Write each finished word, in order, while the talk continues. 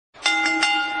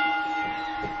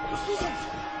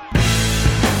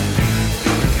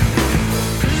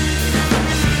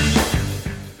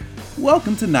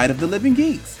Welcome to Night of the Living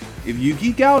Geeks. If you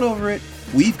geek out over it,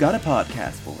 we've got a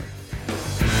podcast for it.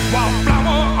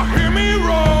 Wildflower, hear me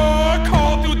roar,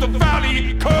 call through the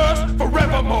valley, curse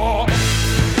forevermore.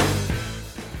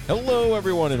 Hello,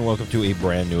 everyone, and welcome to a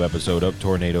brand new episode of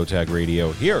Tornado Tag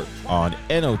Radio here on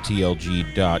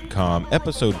NOTLG.com,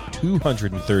 episode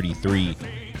 233.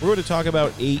 We're going to talk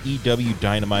about AEW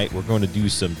Dynamite. We're going to do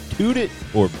some Toot It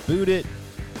or Boot It,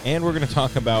 and we're going to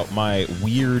talk about my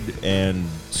weird and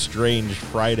strange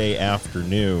Friday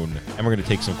afternoon, and we're going to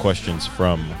take some questions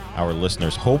from our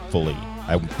listeners. Hopefully,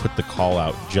 I put the call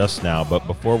out just now, but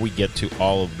before we get to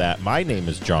all of that, my name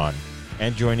is John,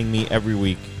 and joining me every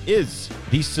week is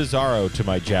the Cesaro to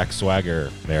my Jack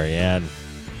Swagger, Marianne.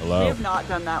 Hello. We have not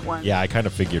done that one. Yeah, I kind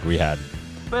of figured we had.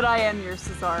 But I am your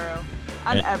Cesaro.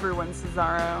 I'm everyone's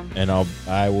Cesaro. And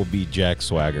I will be Jack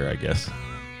Swagger, I guess.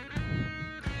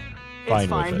 It's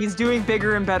fine. He's doing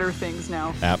bigger and better things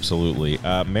now. Absolutely.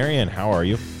 Marianne, how are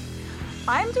you?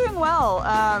 I'm doing well.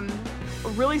 A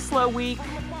really slow week.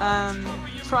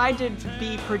 Tried to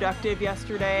be productive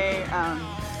yesterday.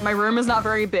 My room is not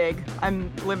very big.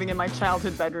 I'm living in my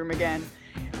childhood bedroom again.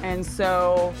 And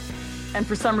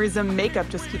for some reason, makeup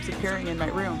just keeps appearing in my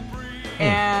room.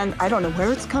 And I don't know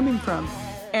where it's coming from.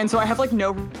 And so I have like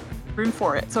no room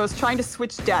for it. So I was trying to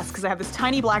switch desks because I have this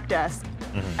tiny black desk.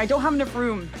 I don't have enough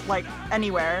room like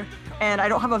anywhere. And I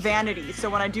don't have a vanity. So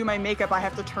when I do my makeup, I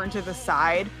have to turn to the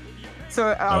side.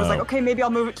 So I was like, okay, maybe I'll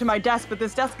move it to my desk. But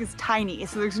this desk is tiny.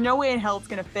 So there's no way in hell it's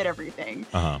going to fit everything.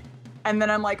 And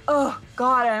then I'm like, oh,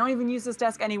 God, I don't even use this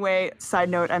desk anyway. Side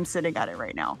note, I'm sitting at it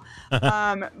right now.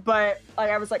 But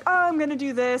I was like, oh, I'm going to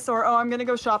do this. Or, oh, I'm going to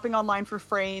go shopping online for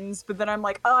frames. But then I'm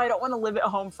like, oh, I don't want to live at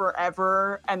home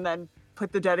forever. And then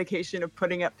put the dedication of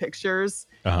putting up pictures.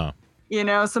 You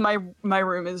know, so my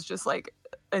room is just like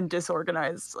a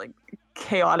disorganized, like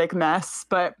chaotic mess.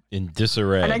 But in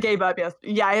disarray. And I gave up. Yes.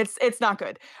 Yeah, it's not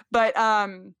good. But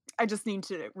I just need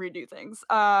to redo things.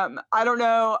 I don't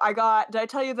know. Did I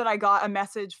tell you that I got a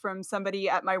message from somebody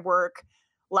at my work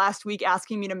last week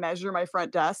asking me to measure my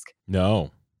front desk?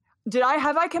 No.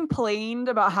 Have I complained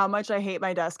about how much I hate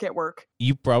my desk at work?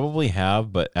 You probably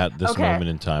have, but at this moment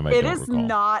in time, I don't recall. It is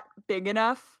not big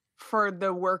enough for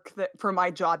the work for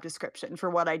my job description for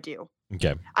what I do.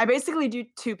 Okay. I basically do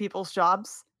two people's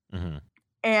jobs.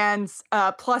 And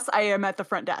plus I am at the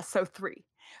front desk, so 3.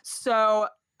 So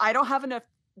I don't have enough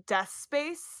desk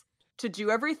space to do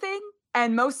everything.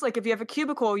 And most, like, if you have a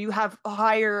cubicle, you have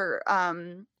higher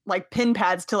like pin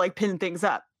pads to like pin things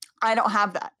up. I don't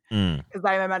have that because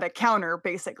I'm at a counter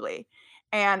basically.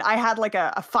 And I had like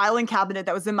a filing cabinet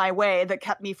that was in my way that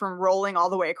kept me from rolling all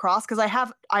the way across because I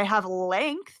have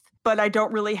length, but I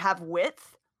don't really have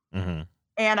width.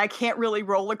 And I can't really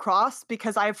roll across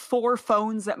because I have 4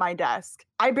 phones at my desk.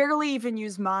 I barely even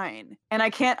use mine. And I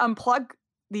can't unplug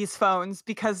these phones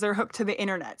because they're hooked to the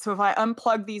internet. So if I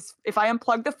unplug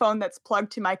the phone that's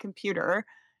plugged to my computer,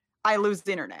 I lose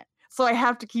the internet. So I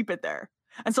have to keep it there.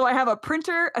 And so I have a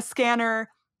printer, a scanner,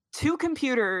 2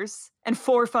 computers, and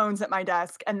 4 phones at my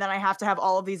desk. And then I have to have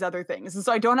all of these other things. And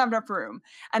so I don't have enough room.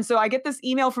 And so I get this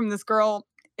email from this girl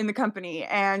in the company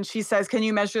and she says, can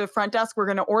you measure the front desk? We're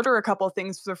going to order a couple of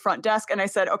things for the front desk. And I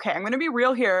said, okay, I'm going to be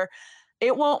real here.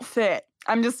 It won't fit.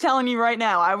 I'm just telling you right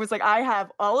now. I was like, I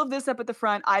have all of this up at the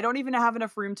front. I don't even have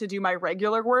enough room to do my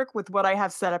regular work with what I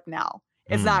have set up now.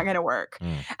 It's not going to work.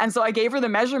 And so I gave her the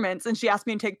measurements and she asked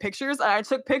me to take pictures. And I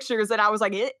took pictures and I was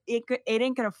like, it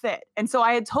ain't going to fit. And so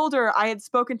I had told her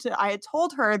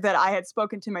that I had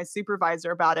spoken to my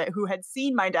supervisor about it, who had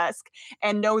seen my desk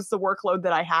and knows the workload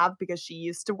that I have because she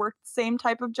used to work the same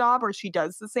type of job or she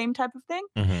does the same type of thing.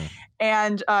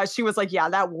 And she was like, yeah,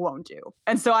 that won't do.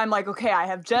 And so I'm like, okay, I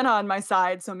have Jenna on my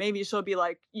side. So maybe she'll be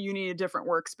like, you need a different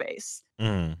workspace.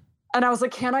 And I was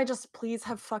like, can I just please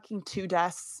have fucking 2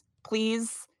 desks?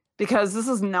 Please, because this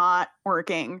is not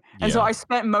working. And so I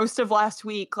spent most of last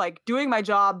week like doing my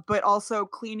job, but also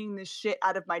cleaning the shit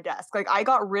out of my desk. Like I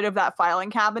got rid of that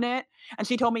filing cabinet and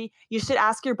she told me, you should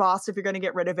ask your boss if you're going to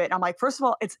get rid of it. And I'm like, first of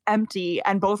all, it's empty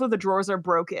and both of the drawers are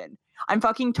broken. I'm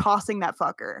fucking tossing that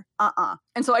fucker.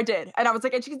 And so I did. And I was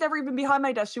like, and she's never even behind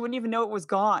my desk. She wouldn't even know it was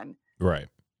gone. Right.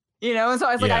 You know, and so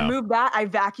I was like, I moved that. I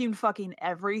vacuumed fucking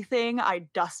everything. I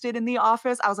dusted in the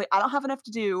office. I was like, I don't have enough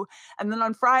to do. And then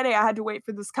on Friday, I had to wait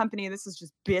for this company. This is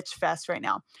just bitch fest right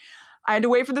now. I had to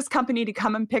wait for this company to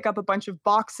come and pick up a bunch of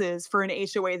boxes for an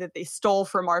HOA that they stole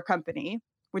from our company,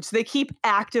 which they keep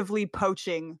actively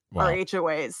poaching our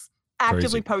HOAs.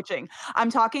 Actively poaching. I'm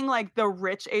talking like the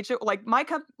rich HOA. Like my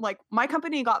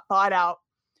company got bought out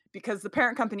because the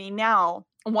parent company now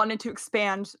wanted to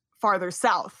expand farther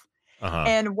south. Uh-huh.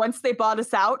 And once they bought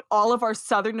us out, all of our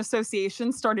southern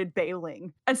associations started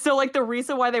bailing. And so like the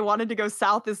reason why they wanted to go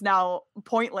south is now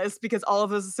pointless because all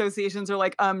of those associations are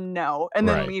like, no, and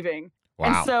then Right. leaving. Wow.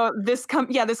 And so this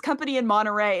company in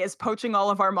Monterey is poaching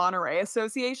all of our Monterey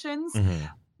associations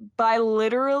by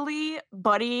literally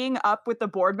buddying up with the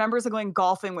board members and going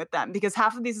golfing with them because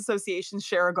half of these associations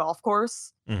share a golf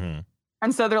course.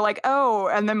 And so they're like, oh,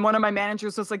 and then one of my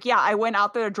managers was like, yeah, I went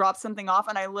out there to drop something off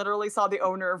and I literally saw the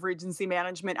owner of Regency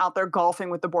Management out there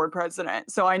golfing with the board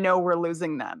president. So I know we're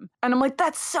losing them. And I'm like,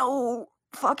 that's so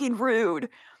fucking rude.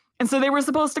 And so they were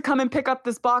supposed to come and pick up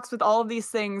this box with all of these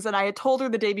things. And I had told her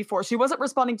the day before, she wasn't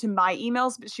responding to my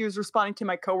emails, but she was responding to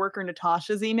my coworker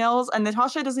Natasha's emails. And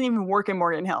Natasha doesn't even work in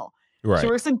Morgan Hill. Right. She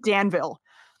works in Danville,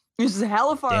 which is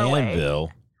hella far away.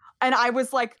 Danville. And I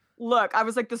was like, look,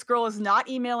 this girl is not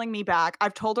emailing me back.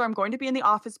 I've told her I'm going to be in the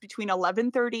office between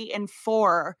 11:30 and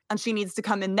 4, and she needs to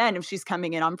come in then if she's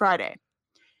coming in on Friday.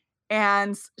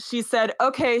 And she said,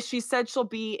 okay, she said she's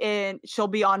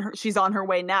on her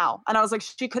way now. And I was like,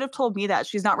 she could have told me that.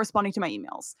 She's not responding to my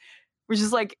emails. Which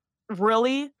is like,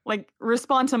 really? Like,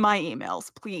 respond to my emails,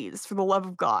 please, for the love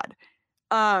of God.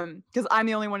 Because I'm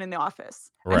the only one in the office.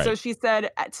 Right. And so she said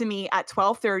to me at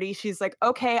 12:30, she's like,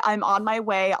 okay, I'm on my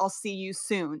way. I'll see you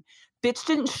soon. Bitch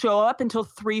didn't show up until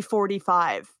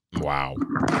 3:45. Wow.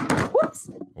 Whoops.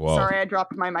 Whoa. Sorry, I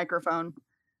dropped my microphone.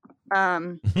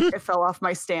 It fell off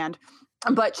my stand.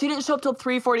 But she didn't show up till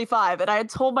 3:45. And I had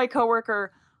told my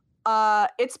coworker,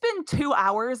 it's been 2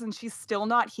 hours and she's still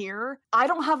not here. I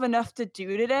don't have enough to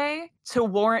do today to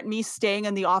warrant me staying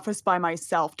in the office by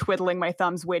myself, twiddling my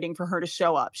thumbs, waiting for her to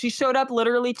show up. She showed up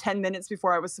literally 10 minutes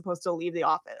before I was supposed to leave the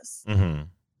office.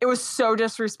 It was so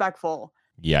disrespectful.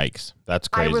 Yikes. That's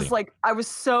crazy. I was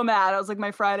so mad. I was like,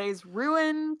 my Friday's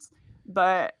ruined,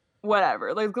 but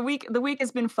whatever. Like the week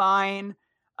has been fine.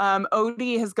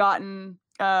 Odie has gotten,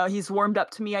 he's warmed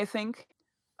up to me, I think.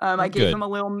 I gave him a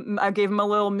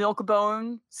little milk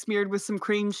bone smeared with some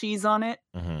cream cheese on it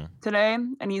today,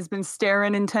 and he's been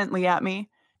staring intently at me.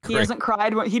 He hasn't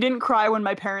cried. He didn't cry when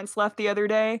my parents left the other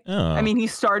day. Oh. I mean, he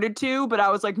started to, but I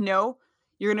was like, no,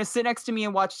 you're gonna sit next to me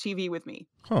and watch TV with me.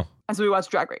 Huh. And so we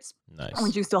watched Drag Race. Nice.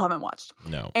 Which you still haven't watched.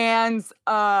 No. And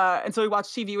so he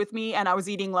watched TV with me, and I was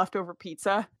eating leftover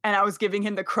pizza, and I was giving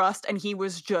him the crust, and he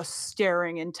was just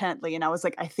staring intently, and I was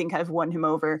like, I think I've won him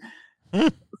over.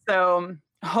 So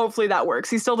hopefully that works.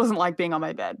 He still doesn't like being on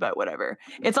my bed, but whatever.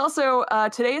 It's also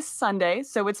today is Sunday,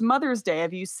 so it's Mother's Day.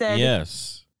 Have you said?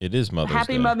 Yes, it is Mother's Day.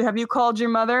 Happy Mother. Have you called your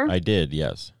mother? I did.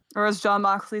 Yes. Or as John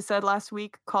Moxley said last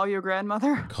week, call your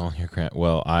grandmother. Call your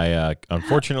Well, I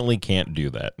unfortunately can't do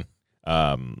that.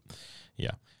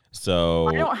 Yeah. So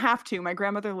I don't have to. My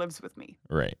grandmother lives with me.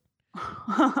 Right.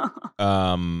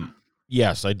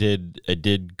 Yes, I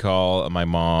did call my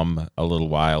mom a little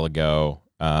while ago.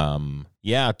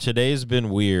 Yeah, today's been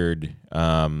weird.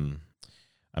 I'm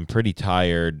pretty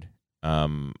tired.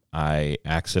 I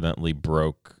accidentally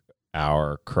broke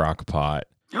our crock pot.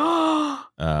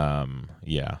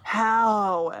 Yeah.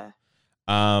 How?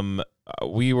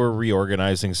 We were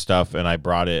reorganizing stuff, and I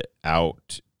brought it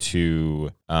out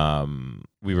to.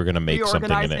 We were gonna make something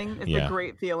in it. Reorganizing is a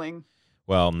great feeling.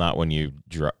 Well, not when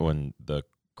when the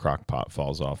crock pot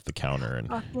falls off the counter and.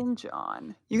 Fucking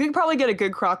John, you could probably get a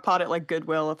good crock pot at like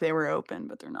Goodwill if they were open,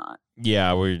 but they're not.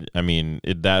 Yeah,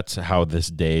 that's how this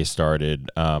day started.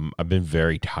 I've been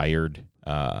very tired,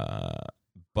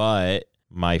 but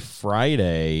my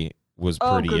Friday was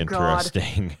pretty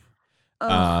interesting.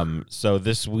 So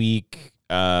this week,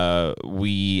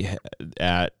 we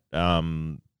at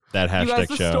that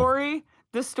hashtag show.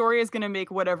 This story is gonna make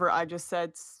whatever I just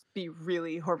said be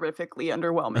really horrifically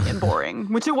underwhelming and boring,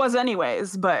 which it was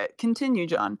anyways. But continue,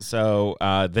 John. So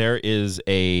there is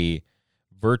a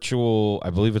virtual,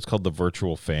 I believe it's called the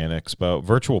Virtual Fan Expo,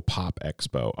 Virtual Pop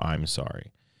Expo. I'm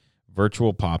sorry.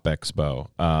 Virtual Pop Expo,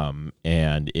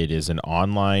 and it is an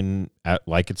online,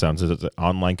 like it sounds, it's an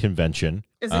online convention.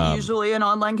 Is it usually an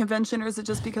online convention, or is it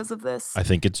just because of this? I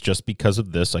think it's just because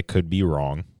of this. I could be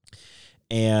wrong.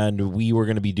 And we were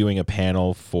going to be doing a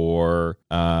panel for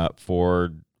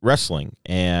wrestling,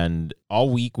 and all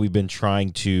week we've been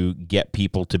trying to get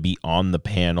people to be on the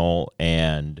panel,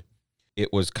 and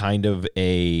it was kind of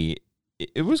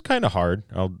hard.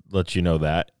 I'll let you know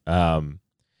that.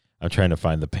 I'm trying to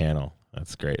find the panel.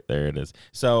 That's great. There it is.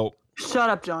 So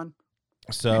shut up, John.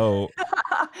 So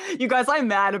you guys, I'm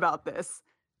mad about this.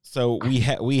 So we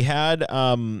had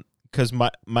because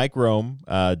Mike Rome,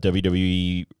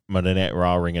 WWE Monday Night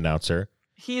Raw ring announcer.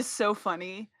 He's so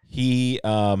funny. He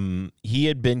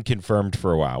had been confirmed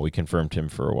for a while. We confirmed him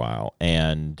for a while,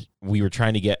 and we were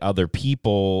trying to get other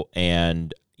people.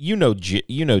 And you know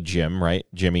Jim, right?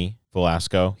 Jimmy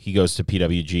Velasco. He goes to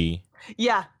PWG.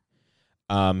 Yeah.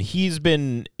 He's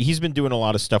been doing a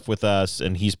lot of stuff with us,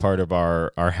 and he's part of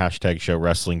our hashtag show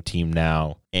wrestling team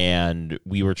now. And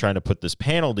we were trying to put this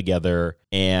panel together,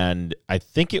 and I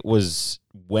think it was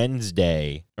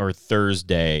Wednesday or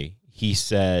Thursday. He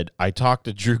said, I talked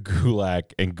to Drew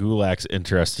Gulak, and Gulak's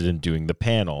interested in doing the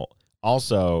panel.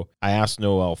 Also, I asked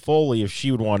Noelle Foley if she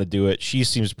would want to do it. She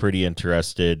seems pretty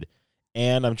interested,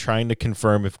 and I'm trying to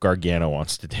confirm if Gargano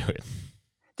wants to do it.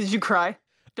 Did you cry?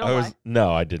 Don't lie.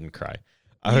 No, I didn't cry.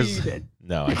 You did.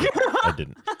 No, I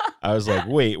didn't. I was like,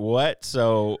 wait, what?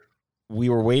 So we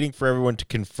were waiting for everyone to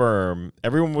confirm.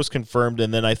 Everyone was confirmed,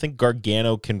 and then I think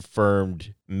Gargano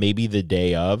confirmed maybe the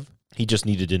day of. He just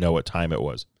needed to know what time it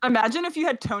was. Imagine if you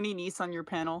had Tony Nese on your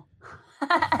panel.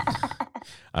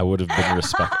 I would have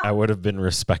been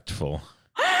respectful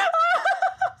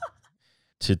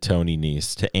to Tony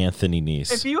Nese, to Anthony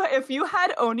Nese. If you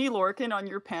had Oni Lorcan on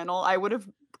your panel, I would have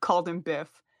called him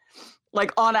Biff.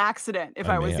 Like on accident, if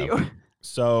I was you.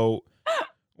 So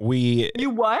You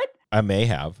what? I may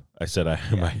have. I said I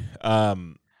might.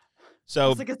 So I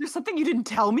was like, is there something you didn't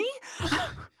tell me?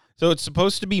 So it's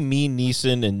supposed to be me,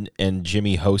 Neeson, and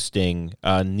Jimmy hosting.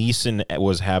 Neeson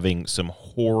was having some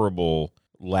horrible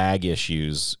lag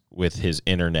issues with his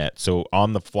internet. So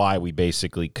on the fly, we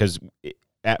basically, because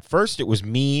at first it was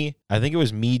me, I think it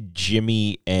was me,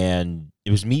 Jimmy, Neeson,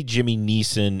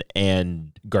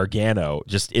 and Gargano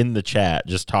just in the chat,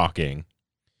 just talking,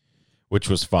 which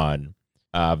was fun.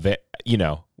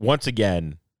 Once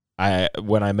again,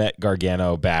 when I met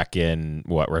Gargano back in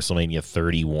WrestleMania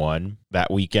 31 that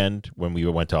weekend when we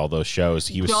went to all those shows,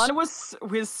 John was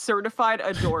certified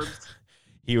adorbs.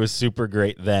 He was super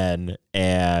great then,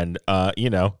 and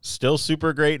still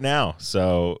super great now.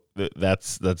 So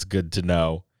that's good to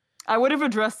know. I would have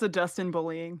addressed the Dustin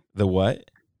bullying. The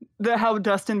what? How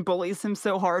Dustin bullies him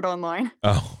so hard online.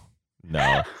 Oh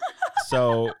no.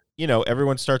 So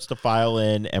everyone starts to file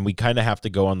in, and we kind of have to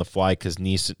go on the fly because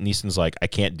Neeson's like, I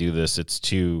can't do this. It's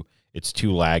too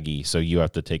laggy. So you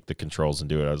have to take the controls and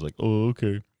do it. I was like, oh,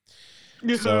 okay.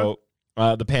 Yeah. So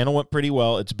the panel went pretty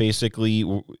well. It's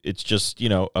just,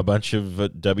 a bunch of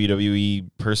WWE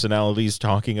personalities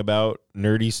talking about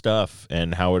nerdy stuff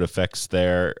and how it affects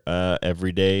their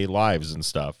everyday lives and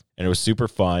stuff. And it was super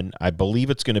fun. I believe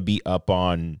it's going to be up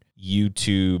on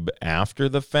YouTube after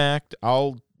the fact.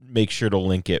 I'll make sure to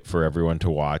link it for everyone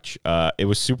to watch. It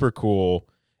was super cool.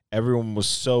 Everyone was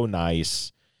so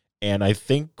nice. And I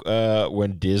think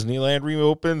when Disneyland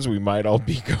reopens, we might all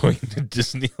be going to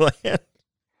Disneyland.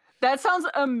 That sounds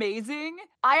amazing.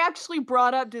 I actually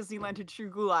brought up Disneyland to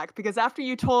Drew Gulak because after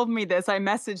you told me this, I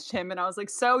messaged him and I was like,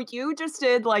 so you just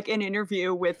did like an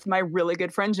interview with my really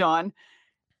good friend John.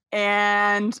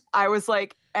 And I was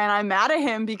like, and I'm mad at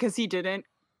him because he didn't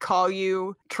call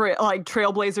you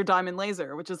Trailblazer Diamond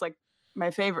Laser, which is like my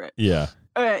favorite. Yeah.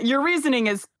 Your reasoning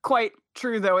is quite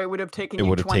true, though. It would have taken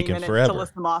you 20 minutes forever to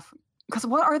list them off. Because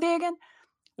what are they again?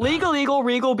 Legal Eagle,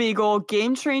 Regal Beagle,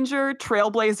 Game Changer,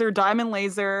 Trailblazer, Diamond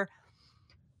Laser,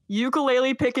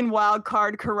 Ukulele Pickin' Wild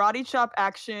Card, Karate Chop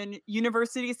Action,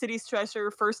 University City's Treasure,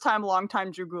 First Time, Long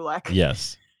Time, Drew Gulak.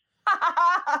 Yes.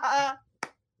 I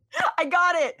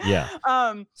got it. Yeah.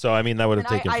 So, I mean, that would have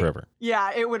taken forever.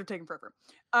 Yeah, it would have taken forever.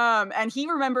 And he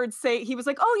remembered he was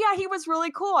like, oh yeah, he was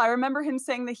really cool. I remember him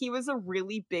saying that he was a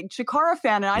really big Chikara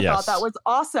fan, and I thought that was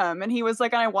awesome. And he was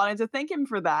like, and I wanted to thank him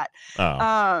for that. Oh.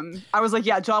 I was like,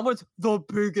 yeah, John was the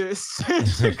biggest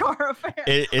Chikara fan.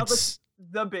 It's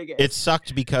the biggest. It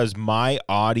sucked because my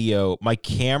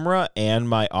camera and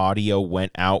my audio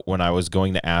went out when I was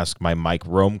going to ask my Mike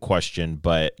Rome question,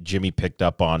 but Jimmy picked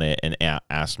up on it and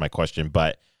asked my question.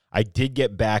 But I did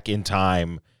get back in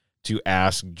time to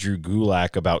ask Drew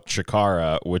Gulak about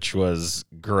Chikara, which was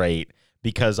great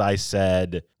because I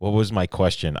said, what was my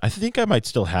question? I think I might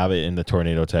still have it in the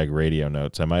Tornado Tag radio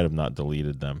notes. I might have not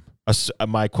deleted them.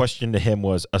 My question to him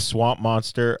was a swamp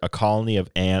monster, a colony of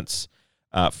ants,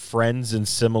 friends in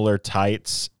similar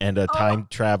tights, and a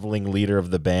time-traveling leader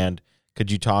of the band. Could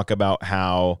you talk about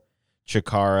how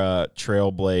Chikara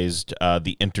trailblazed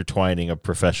the intertwining of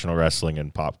professional wrestling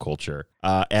and pop culture?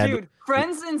 Dude,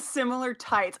 friends in similar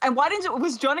tights. And why didn't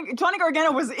was Johnny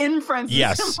Gargano was in Friends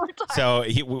in Similar Tights?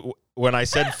 So when I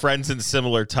said friends in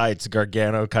similar tights,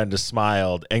 Gargano kind of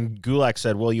smiled, and Gulak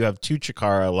said, well, you have two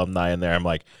Chikara alumni in there. I'm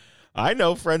like, I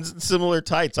know Friends in Similar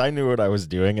Tights. I knew what I was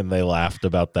doing, and they laughed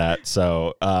about that.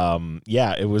 So,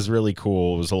 it was really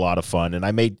cool. It was a lot of fun.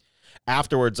 And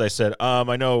afterwards I said,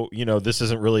 I know, this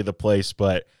isn't really the place,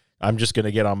 but I'm just going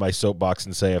to get on my soapbox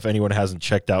and say if anyone hasn't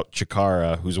checked out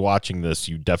Chikara who's watching this,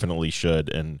 you definitely should.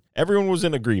 And everyone was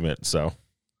in agreement, so.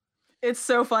 It's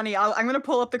so funny. I'm going to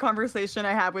pull up the conversation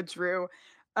I had with Drew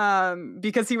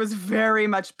because he was very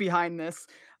much behind this.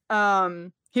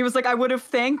 He was like, I would have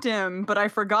thanked him, but I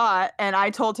forgot. And I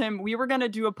told him we were going to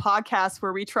do a podcast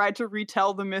where we tried to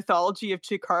retell the mythology of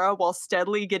Chikara while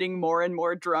steadily getting more and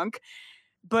more drunk.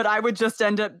 But I would just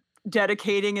end up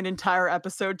dedicating an entire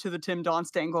episode to the Tim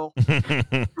Donst angle,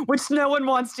 which no one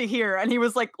wants to hear. And he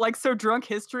was like so drunk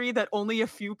history that only a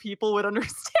few people would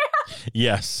understand.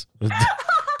 Yes.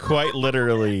 Quite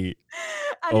literally.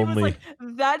 And he was like,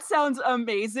 that sounds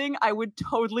amazing. I would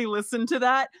totally listen to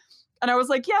that. And I was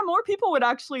like, yeah, more people would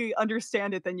actually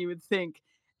understand it than you would think.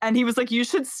 And he was like, you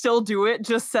should still do it.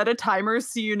 Just set a timer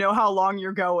so you know how long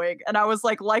you're going. And I was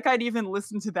like I'd even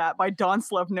listen to that by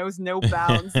Donslove Knows No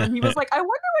Bounds. And he was like, I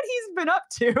wonder what he's been up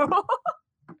to.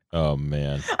 Oh,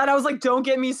 man. And I was like, don't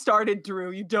get me started, Drew.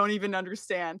 You don't even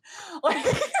understand.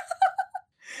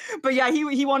 But yeah,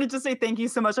 he wanted to say thank you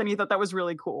so much. And he thought that was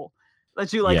really cool.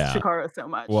 That you liked Chikara so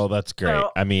much. Well, that's great.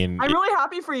 So, I mean, I'm really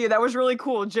happy for you. That was really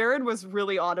cool. Jared was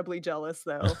really audibly jealous,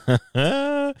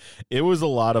 though. It was a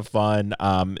lot of fun.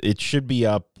 It should be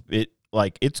up.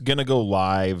 It's gonna go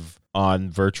live on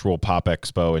Virtual Pop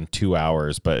Expo in 2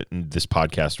 hours, but this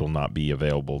podcast will not be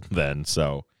available then.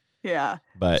 So yeah.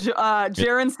 But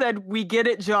Jaren said, "We get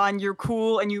it, John. You're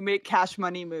cool and you make cash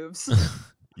money moves."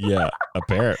 Yeah,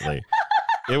 apparently.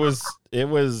 It was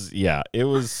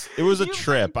a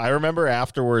trip. I remember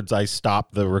afterwards I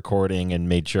stopped the recording and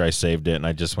made sure I saved it, and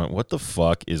I just went, what the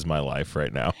fuck is my life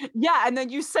right now? Yeah, and then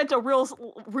you sent a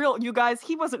real you guys,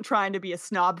 he wasn't trying to be a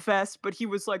snob fest, but he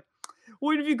was like,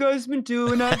 what have you guys been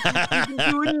doing? You've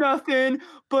been doing nothing,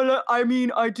 but I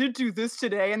mean, I did do this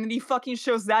today. And then he fucking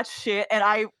shows that shit, and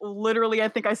I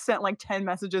think I sent like 10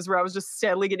 messages where I was just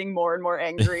steadily getting more and more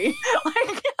angry.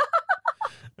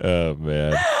 Oh,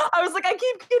 man. I was like, I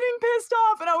keep getting pissed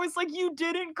off. And I was like, you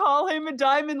didn't call him a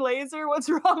diamond laser. What's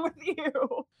wrong with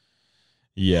you?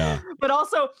 Yeah. But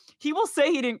also, he will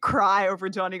say he didn't cry over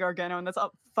Johnny Gargano, and that's a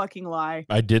fucking lie.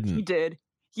 I didn't. He did.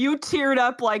 You teared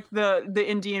up like the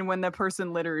Indian when the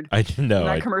person littered. I didn't know.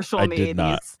 That commercial I in the did 80s.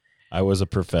 not. I was a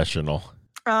professional.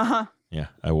 Uh-huh. Yeah,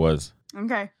 I was.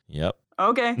 Okay. Yep.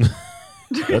 Okay.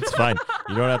 That's fine.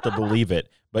 You don't have to believe it.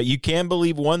 But you can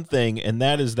believe one thing, and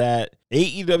that is that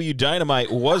AEW Dynamite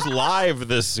was live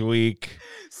this week.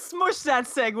 Smush that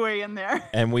segue in there.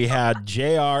 And we had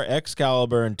JR,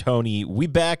 Excalibur, and Tony. We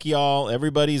back, y'all.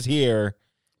 Everybody's here.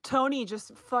 Tony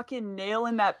just fucking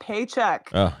nailing that paycheck.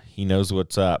 Oh, he knows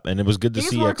what's up. And it was good to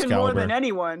see Excalibur. He's working more than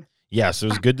anyone. Yes, it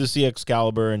was good to see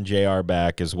Excalibur and JR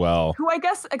back as well. Who I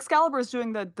guess Excalibur is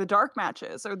doing the dark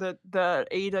matches, or the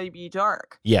AEW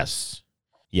dark. Yes.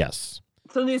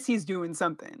 So at least he's doing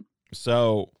something.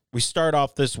 So we start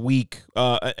off this week,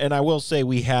 and I will say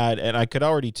we had, and I could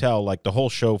already tell, like, the whole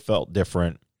show felt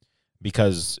different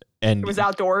because, and it was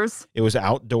outdoors. It was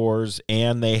outdoors,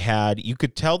 and you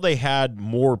could tell they had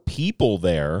more people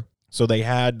there. So they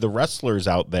had the wrestlers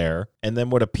out there, and then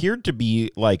what appeared to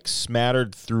be like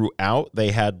smattered throughout,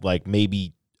 they had like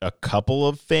maybe a couple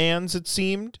of fans, it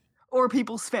seemed. Or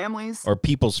people's families.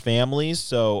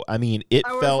 So, I mean, it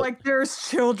felt... I was like, there's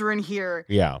children here.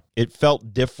 Yeah, it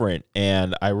felt different,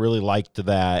 and I really liked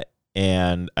that.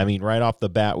 And, I mean, right off the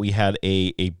bat, we had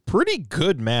a pretty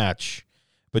good match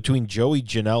between Joey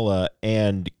Janela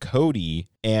and Cody.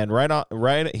 And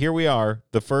right here we are.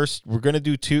 We're going to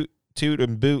do toot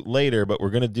and boot later, but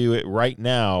we're going to do it right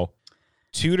now.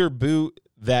 Toot or boot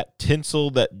that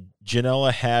tinsel that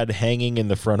Janela had hanging in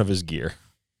the front of his gear.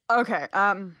 Okay,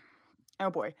 oh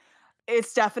boy.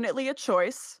 It's definitely a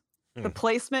choice. The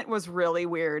placement was really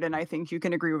weird, and I think you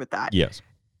can agree with that. Yes.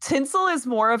 Tinsel is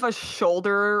more of a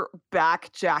shoulder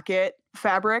back jacket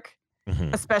fabric,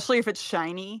 especially if it's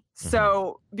shiny.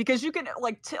 So, because you can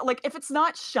like if it's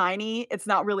not shiny, it's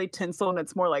not really tinsel and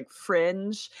it's more like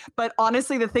fringe. But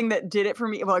honestly, the thing that did it for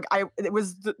me, it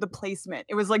was the placement.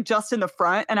 It was like just in the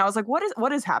front, and I was like,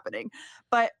 what is happening?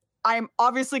 But I'm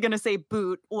obviously going to say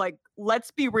boot. Like, let's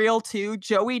be real too.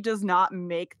 Joey does not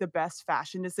make the best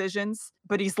fashion decisions,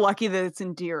 but he's lucky that it's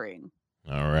endearing.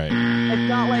 All right. It's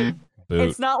not like boot.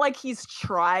 It's not like he's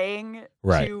trying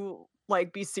to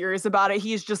like be serious about it.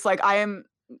 He's just like, I am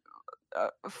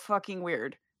fucking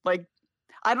weird. Like,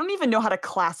 I don't even know how to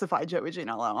classify Joey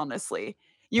Janela, honestly.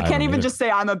 You can't even just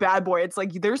say I'm a bad boy. It's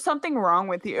like there's something wrong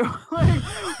with you. Like,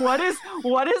 what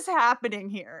is happening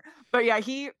here? But yeah,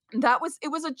 it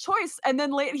was a choice. And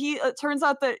then it turns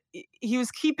out that he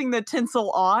was keeping the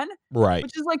tinsel on, right?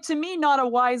 Which is like, to me, not a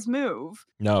wise move.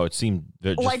 No, it seemed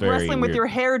just like very wrestling weird. with your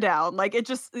hair down. Like, it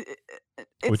just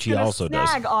Which he gonna also does.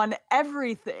 snag on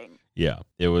everything. Yeah,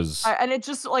 it was. And it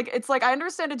just like it's like I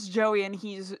understand it's Joey, and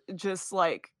he's just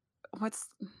like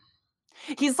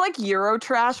he's like Euro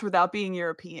trash without being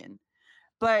European,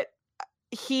 but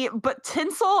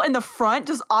tinsel in the front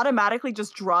just automatically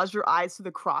just draws your eyes to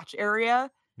the crotch area.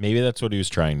 Maybe that's what he was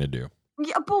trying to do.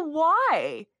 Yeah, but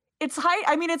why? It's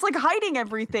it's like hiding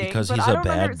everything. Because but he's I a don't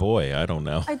bad boy. I don't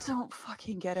know. I don't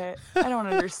fucking get it. I don't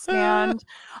understand.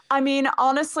 I mean,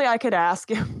 honestly, I could ask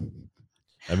him.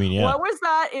 I mean, yeah. What was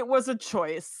that? It was a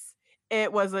choice.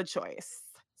 It was a choice.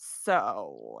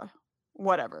 So,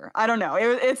 whatever. I don't know.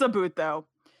 It's a boot, though.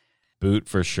 Boot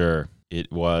for sure.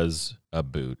 It was a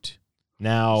boot.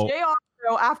 Now,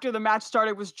 JR, after the match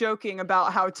started, was joking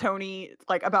about how Tony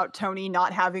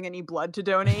not having any blood to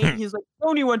donate. He's like,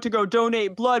 Tony went to go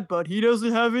donate blood, but he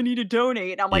doesn't have any to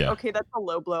donate. And I'm like, okay, that's a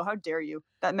low blow. How dare you?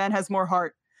 That man has more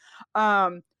heart.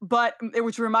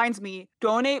 Which reminds me,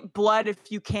 donate blood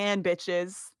if you can,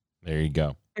 bitches. There you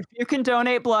go. If you can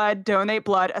donate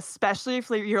blood, especially if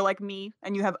you're like me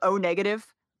and you have O negative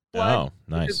blood. Oh,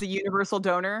 nice. Which is the universal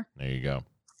donor. There you go.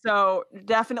 So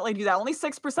definitely do that. Only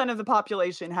 6% of the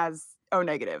population has O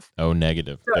negative. O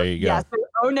negative. So, there you go. Yeah, so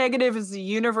O negative is the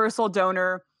universal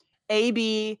donor.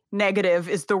 AB negative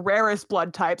is the rarest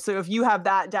blood type. So if you have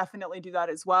that, definitely do that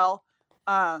as well.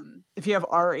 If you have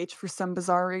RH for some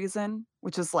bizarre reason,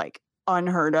 which is like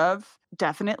unheard of,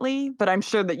 definitely. But I'm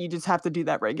sure that you just have to do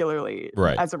that regularly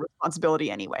as a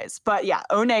responsibility anyways. But yeah,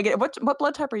 O negative. What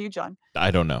blood type are you, John? I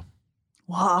don't know.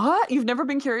 What? You've never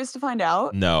been curious to find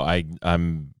out? No, I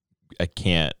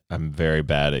can't. I'm very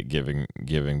bad at giving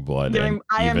blood and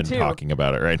even talking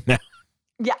about it right now.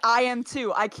 Yeah, I am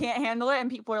too. I can't handle it. And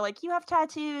people are like, you have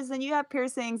tattoos and you have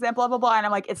piercings and blah, blah, blah. And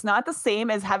I'm like, it's not the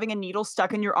same as having a needle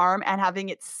stuck in your arm and having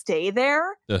it stay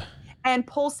there and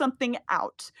pull something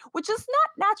out, which is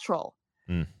not natural.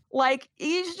 Like,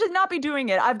 you should not be doing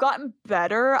it. I've gotten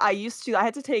better. I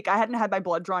hadn't had my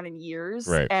blood drawn in years.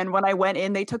 Right. And when I went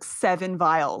in, they took 7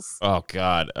 vials. Oh,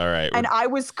 God. All right. And I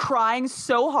was crying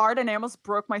so hard and I almost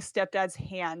broke my stepdad's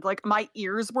hand. Like, my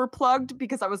ears were plugged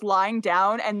because I was lying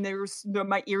down and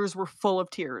my ears were full of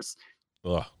tears.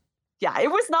 Ugh. Yeah,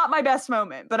 it was not my best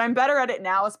moment, but I'm better at it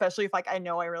now, especially if I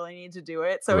know I really need to do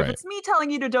it. So if it's me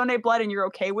telling you to donate blood and you're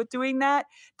okay with doing that,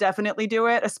 definitely do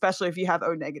it, especially if you have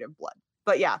O negative blood.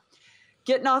 But yeah,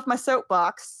 getting off my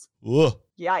soapbox. Ugh.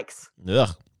 Yikes. Ugh.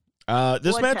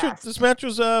 This match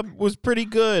was pretty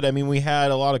good. I mean, we had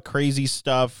a lot of crazy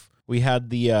stuff. We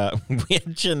had we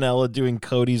had Janela doing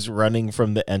Cody's running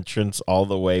from the entrance all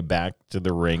the way back to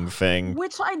the ring thing,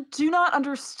 which I do not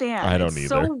understand. I don't either.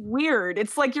 So weird.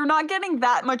 It's like you're not getting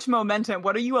that much momentum.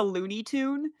 What are you, a Looney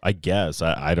Tune? I guess.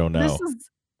 I don't know. This is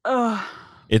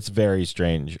It's very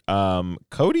strange.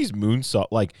 Cody's moonsault,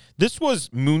 like this was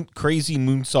crazy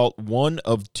moonsault 1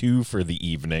 of 2 for the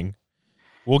evening.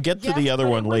 We'll get to the other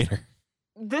one later.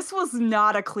 This was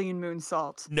not a clean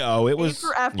moonsault. No, it was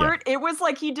for effort. Yeah. It was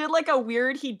like he did like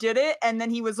he did it, and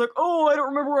then he was like, "Oh, I don't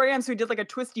remember where I am," so he did like a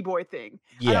twisty boy thing.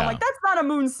 Yeah, and I'm like, that's not a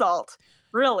moonsault.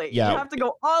 Really? Yeah. You have to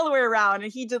go all the way around,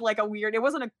 and he did like a weird. It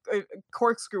wasn't a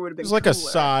corkscrew. Would have been. It was like cooler.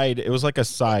 It was like a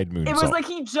side moonsault. It was like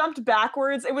he jumped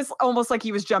backwards. It was almost like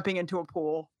he was jumping into a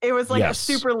pool. It was like a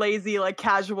super lazy, like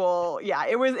casual. Yeah.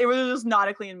 It was just not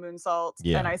a clean moonsault.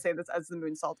 Yeah. And I say this as the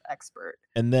moonsault expert.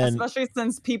 And then, especially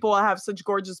since people have such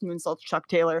gorgeous moonsaults, Chuck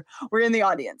Taylor, we're in the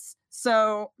audience.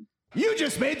 So you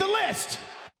just made the list.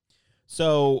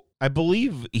 So I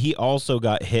believe he also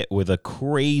got hit with a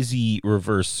crazy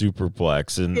reverse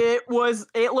superplex, and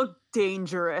it looked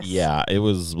dangerous. Yeah, it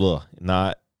was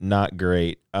not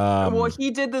great. Well,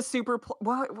 he did the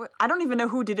well, I don't even know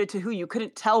who did it to who. You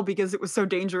couldn't tell because it was so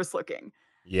dangerous looking.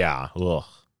 Yeah. Ugh.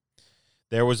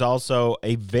 There was also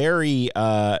a very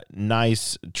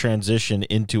nice transition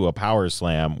into a power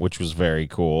slam, which was very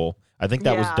cool. I think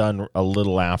that was done a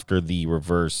little after the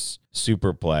reverse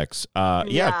superplex.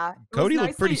 Cody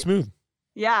looked pretty smooth.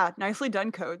 Yeah, nicely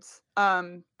done, Codes.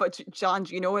 But John,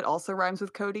 do you know what also rhymes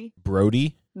with Cody?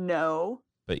 Brody? No.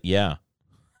 But yeah.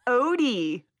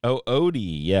 Odie. Oh,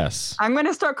 Odie, yes. I'm going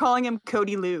to start calling him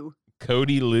Cody Lou.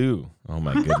 Cody Lou. Oh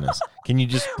my goodness. Can you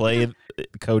just play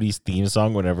Cody's theme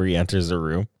song whenever he enters a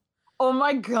room? Oh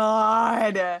my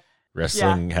God.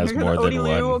 Wrestling has more than Odie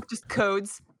Lou, one. Just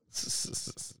codes.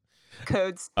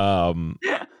 Codes. I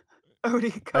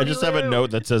just have a note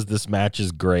that says this match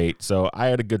is great. So I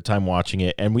had a good time watching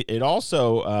it. And it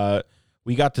also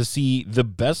we got to see the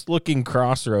best looking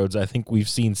Crossroads I think we've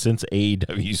seen since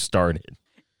AEW started.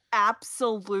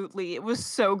 Absolutely. It was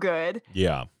so good.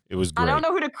 Yeah. It was great. I don't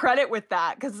know who to credit with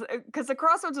that because the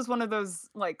crossroads is one of those,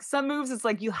 like, some moves. It's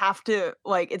like you have to,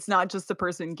 like, it's not just the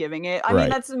person giving it. I mean,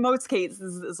 that's in most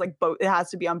cases. It's like both. It has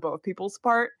to be on both people's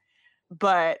part.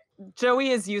 But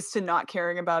Joey is used to not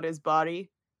caring about his body,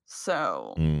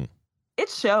 so it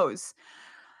shows.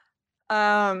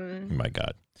 My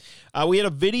God. We had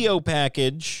a video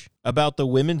package about the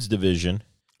women's division,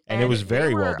 and it was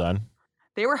very well done.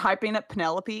 They were hyping up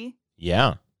Penelope.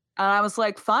 Yeah. And I was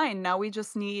like, fine, now we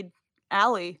just need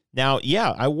Allie. Now,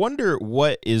 yeah, I wonder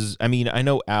what is, I mean, I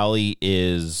know Allie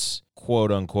is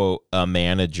quote unquote a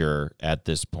manager at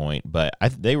this point, but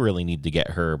they really need to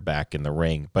get her back in the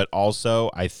ring. But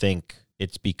also, I think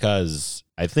it's because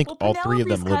all three of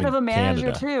them live in Canada. Penelope's kind of a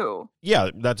manager too. Yeah,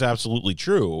 that's absolutely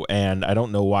true. And I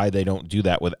don't know why they don't do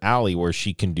that with Allie where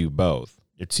she can do both.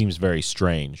 It seems very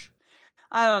strange.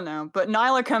 I don't know. But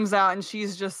Nyla comes out and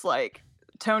she's just like,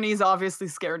 Tony's obviously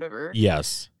scared of her.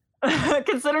 Yes.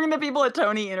 Considering the people at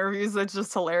Tony interviews, it's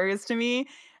just hilarious to me.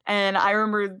 And I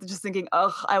remember just thinking,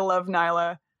 ugh, I love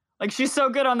Nyla. Like, she's so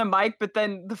good on the mic, but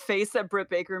then the face that Britt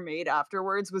Baker made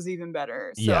afterwards was even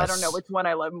better. So yes. I don't know which one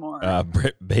I love more.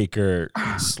 Britt Baker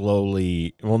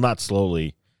fastly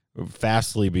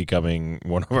becoming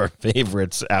one of our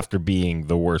favorites after being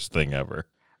the worst thing ever.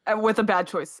 With a bad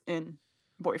choice in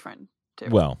boyfriend, too.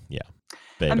 Well, yeah.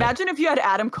 Baby. Imagine if you had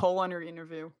Adam Cole on your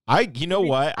interview. You know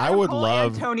what? Adam I would Cole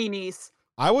love and Tony Nese.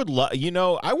 I would love,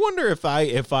 I wonder if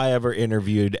I ever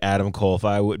interviewed Adam Cole, if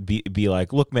I would be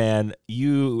like, look, man,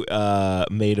 you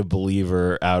made a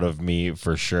believer out of me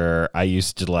for sure. I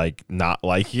used to like not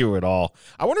like you at all.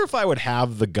 I wonder if I would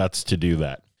have the guts to do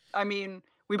that. I mean,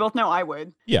 we both know I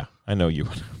would. Yeah, I know you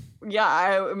would. Yeah,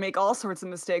 I make all sorts of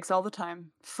mistakes all the time.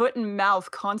 Foot and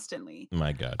mouth constantly.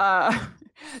 My God.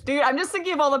 Dude, I'm just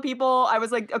thinking of all the people. I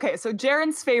was like, okay, so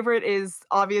Jaren's favorite is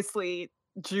obviously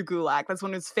Drew Gulak. That's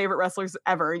one of his favorite wrestlers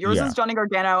ever. Yours is Johnny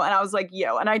Gargano. And I was like,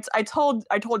 yo. And I told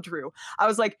Drew, I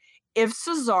was like, if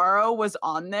Cesaro was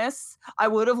on this, I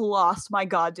would have lost my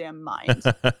goddamn mind.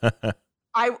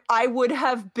 I would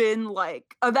have been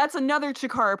like, oh, that's another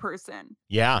Chikara person.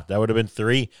 Yeah, that would have been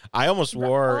 3. I almost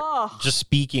wore, just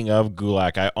speaking of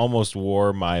Gulak, I almost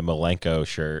wore my Malenko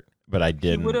shirt, but I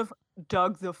didn't. You would have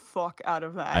dug the fuck out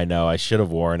of that. I know, I should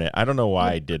have worn it. I don't know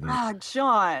why I didn't.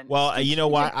 John. Well, you know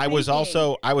why? I was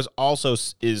also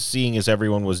seeing as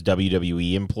everyone was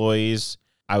WWE employees,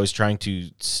 I was trying to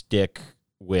stick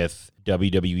with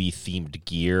WWE themed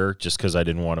gear just because I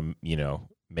didn't want to,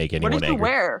 make anyone angry. What did you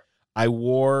wear? I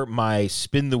wore my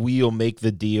Spin the Wheel, Make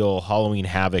the Deal Halloween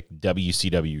Havoc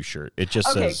WCW shirt. It just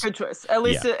says... Okay, good choice. At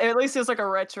least it was like a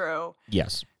retro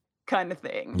kind of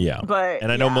thing. Yeah.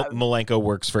 And I know Malenko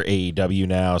works for AEW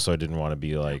now, so I didn't want to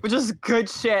be like... Which is good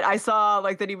shit. I saw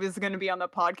like that he was going to be on the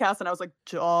podcast, and I was like,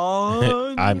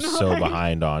 John... I'm so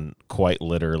behind on quite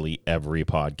literally every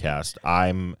podcast.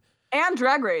 And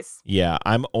Drag Race. Yeah,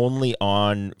 I'm only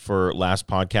on, for last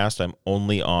podcast, I'm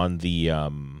only on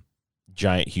the...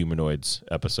 Giant Humanoids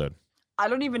episode. I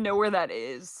don't even know where that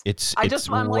is. I'm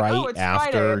right like, it's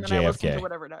after Friday, and JFK. I listen to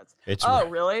whatever it is.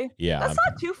 Really? Yeah. That's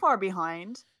not too far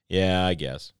behind. Yeah, I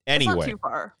guess. Anyway, not too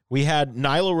far. We had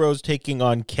Nyla Rose taking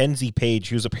on Kenzie Page,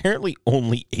 who's apparently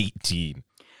only 18.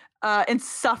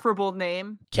 Insufferable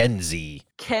name. Kenzie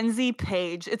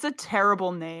Page. It's a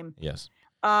terrible name. Yes.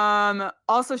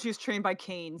 Also, she was trained by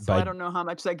Kane, so I don't know how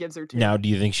much that gives her to. Now, do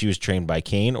you think she was trained by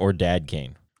Kane or Dad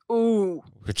Kane? Ooh.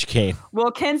 Which Kane?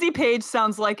 Well, Kenzie Page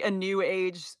sounds like a new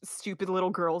age stupid little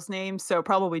girl's name, so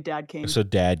probably Dad Kane. So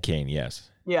Dad Kane,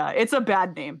 yes. Yeah, it's a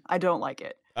bad name. I don't like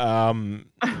it.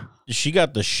 She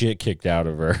got the shit kicked out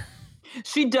of her.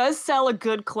 She does sell a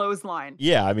good clothesline.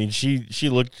 Yeah, I mean, she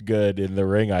looked good in the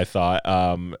ring, I thought.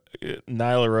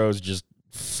 Nyla Rose just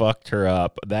fucked her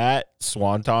up. That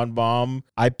Swanton bomb,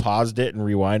 I paused it and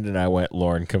rewinded, and I went,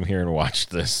 Lauren, come here and watch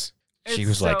this. She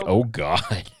was like, oh,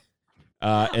 God.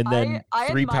 And then I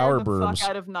 3 power burms. Fuck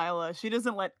out of Nyla. She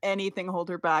doesn't let anything hold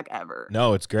her back ever.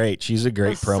 No, it's great. She's a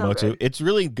great promo too. It's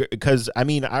really good because I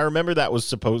mean, I remember that was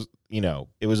supposed,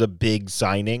 it was a big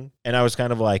signing, and I was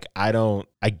kind of like,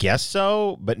 I guess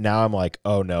so, but now I'm like,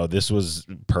 oh no, this was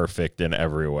perfect in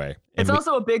every way. It's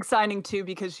also a big signing too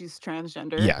because she's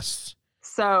transgender. Yes.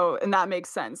 So, and that makes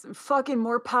sense. Fucking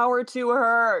more power to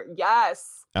her.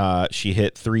 Yes. She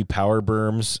hit 3 power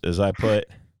burms, as I put.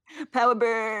 Power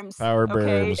burms.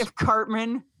 Okay, if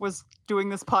Cartman was doing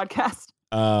this podcast.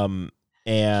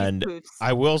 And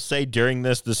I will say during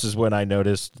this is when I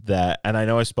noticed that, and I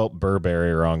know I spelt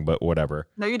Burberry wrong, but whatever.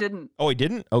 No, you didn't. Oh, I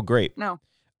didn't? Oh, great. No.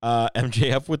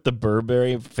 MJF with the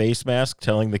Burberry face mask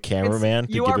telling the cameraman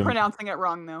to you are pronouncing it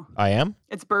wrong, though. I am?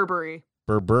 It's Burberry.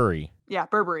 Burberry. Yeah,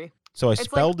 Burberry. So I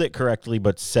spelled it correctly,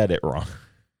 but said it wrong.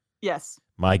 Yes.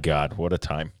 My God, what a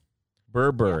time.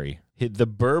 Burberry. The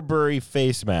Burberry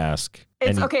face mask.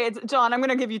 It's okay. It's John. I'm going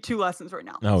to give you 2 lessons right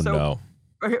now. Oh, no.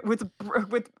 With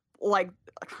like,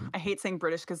 I hate saying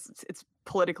British because it's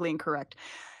politically incorrect.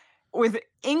 With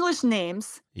English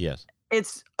names, Yes.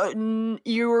 it's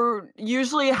you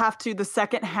usually have to, the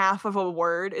second half of a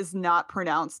word is not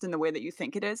pronounced in the way that you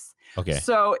think it is. Okay.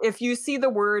 So if you see the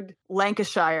word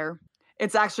Lancashire,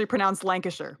 it's actually pronounced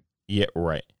Lancashire. Yeah,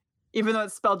 right. Even though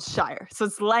it's spelled Shire. So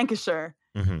it's Lancashire.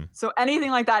 Mm-hmm. So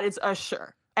anything like that, it's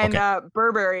Shire. And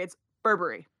Burberry, it's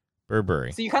Burberry.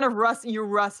 Burberry. So you kind of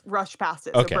rush past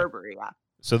it. Okay. So Burberry, yeah.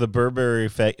 So the Burberry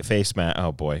face mask.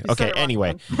 Oh, boy. You said Okay, it wrong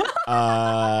anyway.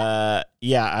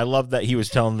 Yeah, I love that he was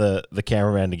telling the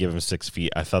cameraman to give him 6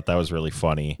 feet. I thought that was really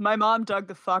funny. My mom dug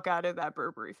the fuck out of that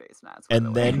Burberry face mask.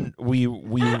 And then we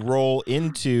roll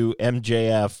into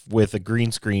MJF with a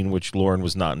green screen, which Lauren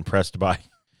was not impressed by.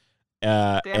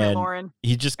 Damn it, Lauren.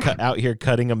 He just out here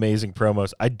cutting amazing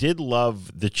promos. I did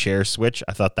love the chair switch.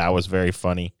 I thought that was very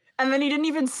funny. And then he didn't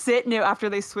even sit after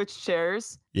they switched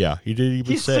chairs. Yeah, he didn't even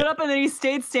sit. He stood up and then he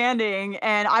stayed standing.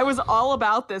 And I was all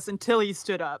about this until he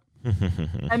stood up.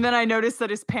 And then I noticed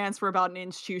that his pants were about an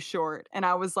inch too short. And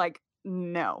I was like,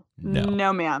 no,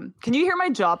 ma'am. Can you hear my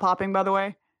jaw popping, by the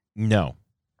way? No.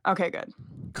 Okay, good.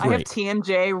 Great. I have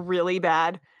TMJ really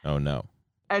bad. Oh, no.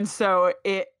 And so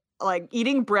like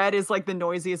eating bread is like the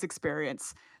noisiest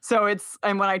experience. So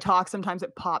and when I talk, sometimes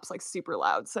it pops like super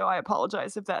loud. So I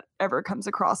apologize if that ever comes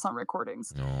across on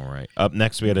recordings. All right. Up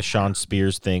next, we had a Sean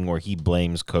Spears thing where he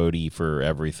blames Cody for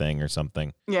everything or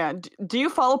something. Yeah. Do you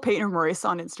follow Peyton Royce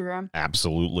on Instagram?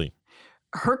 Absolutely.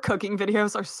 Her cooking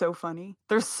videos are so funny.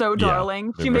 They're so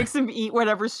darling. She makes him eat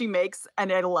whatever she makes,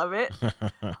 and I love it.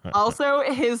 Also,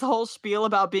 his whole spiel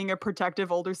about being a protective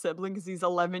older sibling because he's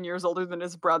 11 years older than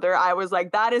his brother. I was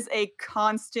like, that is a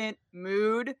constant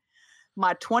mood.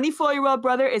 My 24-year-old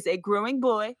brother is a growing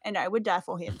boy, and I would die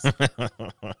for him.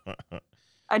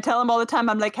 I tell him all the time,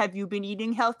 I'm like, have you been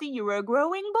eating healthy? You're a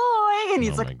growing boy. And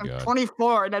he's like, I'm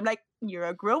 24. And I'm like, you're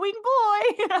a growing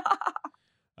boy.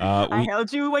 I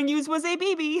held you when you was a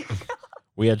baby.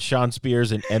 We had Sean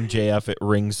Spears and MJF at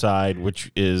ringside,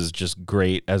 which is just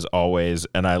great as always.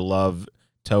 And I love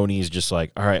Tony's just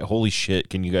like, all right, holy shit,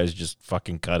 can you guys just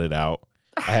fucking cut it out?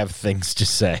 I have things to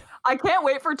say. I can't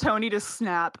wait for Tony to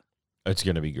snap. It's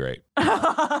going to be great.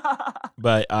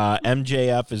 But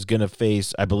MJF is going to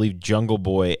face, I believe, Jungle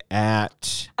Boy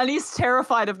at... And he's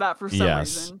terrified of that for some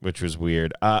reason. Which was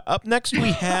weird. Up next,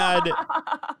 we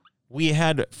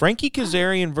had Frankie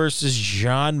Kazarian versus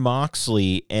Jon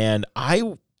Moxley, and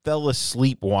I fell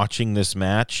asleep watching this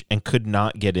match and could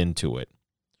not get into it.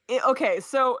 Okay,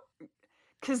 so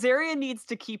Kazarian needs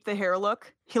to keep the hair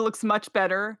look. He looks much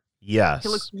better. Yes. He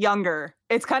looks younger.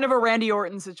 It's kind of a Randy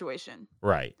Orton situation.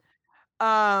 Right.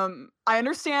 I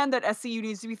understand that SCU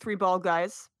needs to be 3 bald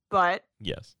guys, but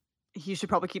yes, he should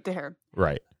probably keep the hair.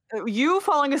 Right. You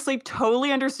falling asleep,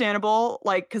 totally understandable.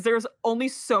 Like, because there's only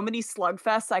so many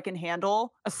slugfests I can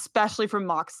handle, especially from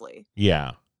Moxley.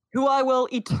 Yeah. Who I will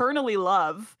eternally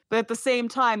love, but at the same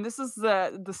time, this is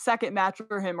the second match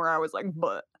for him where I was like,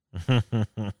 but.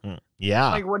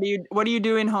 Yeah. Like, what are you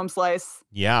doing, Home Slice?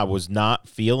 Yeah, I was not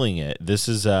feeling it. This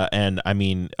is and I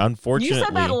mean, unfortunately, you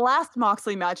said that last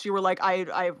Moxley match. You were like,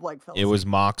 I like fell asleep. It was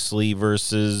Moxley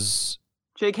versus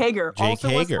Jake Hager. Also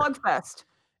a slugfest.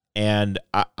 And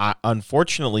I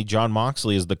unfortunately, Jon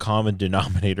Moxley is the common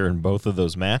denominator in both of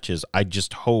those matches. I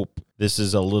just hope this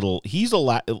is a little. He's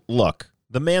look.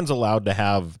 The man's allowed to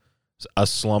have a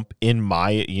slump in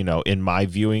my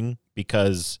viewing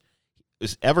because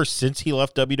ever since he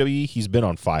left WWE, he's been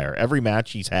on fire. Every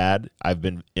match he's had, I've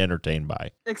been entertained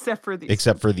by. Except for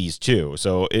these two.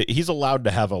 So he's allowed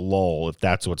to have a lull if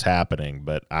that's what's happening,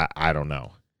 but I don't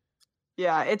know.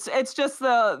 Yeah, it's just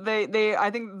they I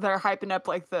think they're hyping up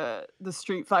like the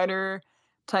Street Fighter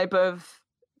type of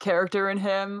character in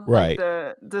him. Right.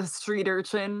 Like the street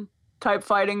urchin type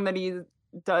fighting that he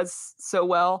does so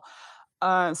well,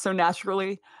 so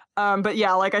naturally. But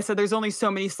yeah, like I said, there's only so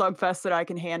many slugfests that I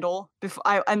can handle.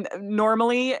 And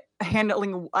normally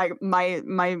handling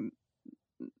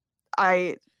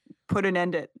I put an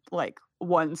end at like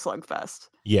one slugfest.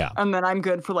 Yeah. And then I'm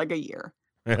good for like a year.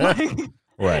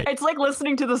 Right. It's like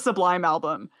listening to the Sublime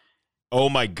album. Oh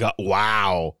my God.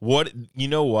 Wow. What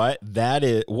that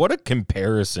is, what a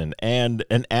comparison, and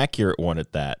an accurate one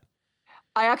at that.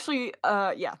 I actually,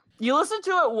 yeah. You listen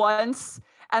to it once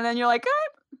and then you're like,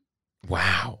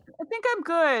 wow. I think I'm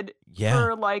good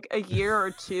for like a year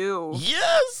or two.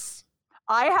 Yes.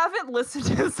 I haven't listened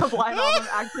to the Sublime album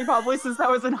actually probably since I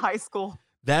was in high school.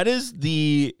 That is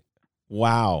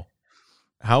wow.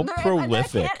 How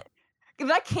prolific.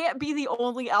 that can't be the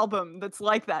only album that's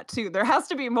like that too. There has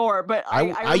to be more, but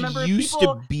I remember used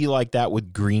people... to be like that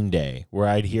with Green Day, where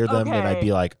I'd hear them and I'd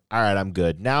be like, all right, I'm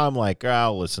good. Now I'm like,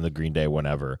 I'll listen to Green Day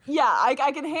whenever. Yeah,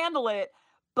 I can handle it,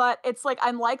 but it's like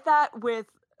I'm like that with...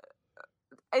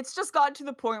 It's just gotten to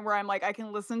the point where I'm like, I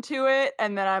can listen to it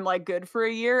and then I'm like good for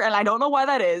a year, and I don't know why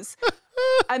that is.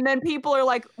 And then people are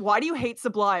like, why do you hate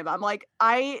Sublime? I'm like,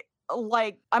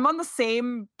 I'm on the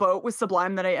same boat with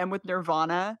Sublime that I am with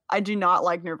Nirvana. I do not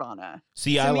like Nirvana.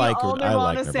 See, To I me, like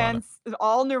Nirvana. Nirvana.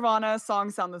 All Nirvana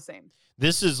songs sound the same.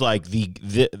 This is like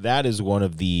that is one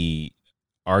of the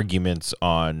arguments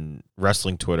on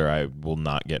wrestling Twitter I will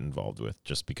not get involved with,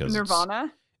 just because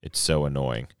Nirvana? It's so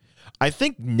annoying. I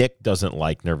think Nick doesn't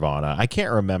like Nirvana. I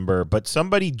can't remember, but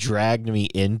somebody dragged me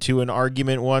into an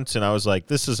argument once, and I was like,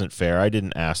 this isn't fair. I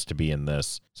didn't ask to be in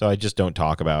this. So I just don't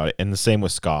talk about it. And the same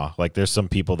with ska. Like, there's some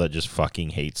people that just fucking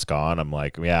hate ska, and I'm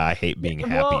like, yeah, I hate being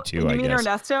happy too, I guess. You mean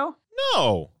Ernesto?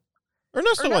 No.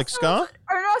 Ernesto likes ska.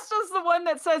 Ernesto's the one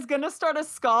that says, gonna start a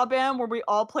ska band where we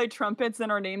all play trumpets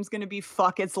and our name's gonna be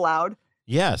Fuck It's Loud.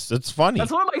 Yes, it's funny.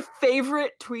 That's one of my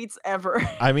favorite tweets ever.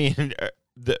 I mean,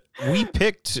 we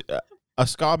picked a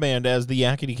ska band as the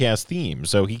Yakety Cast theme,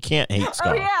 so he can't hate ska.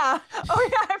 Oh yeah,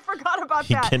 I forgot about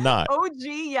that. He cannot. OG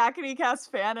Yakety Cast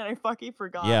fan, and I fucking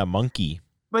forgot. Yeah, Monkey.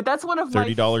 But that's one of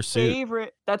 $30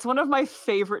 suit. That's one of my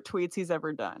favorite tweets he's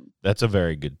ever done. That's a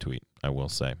very good tweet, I will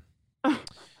say.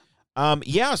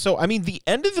 Yeah, so I mean, the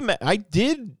end of the match, I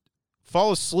did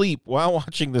fall asleep while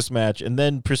watching this match, and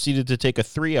then proceeded to take a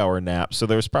 3-hour nap. So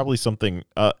there was probably something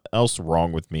else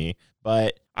wrong with me.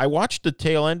 But I watched the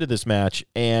tail end of this match,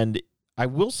 and I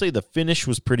will say the finish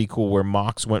was pretty cool, where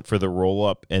Mox went for the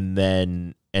roll-up and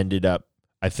then ended up,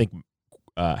 I think,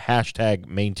 hashtag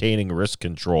maintaining wrist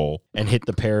control and hit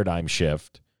the paradigm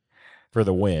shift for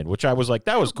the win, which I was like,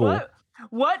 that was cool.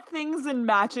 What things in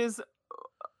matches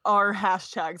are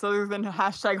hashtags other than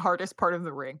hashtag hardest part of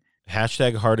the ring?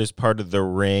 Hashtag hardest part of the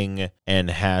ring and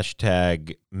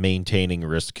hashtag maintaining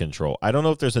wrist control. I don't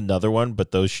know if there's another one,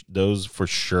 but those for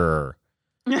sure.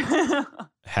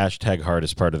 Hashtag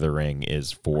hardest part of the ring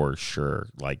is for sure.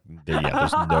 Like,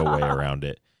 there's no way around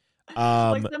it.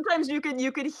 Like sometimes you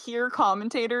could hear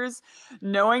commentators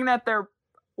knowing that they're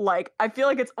like, I feel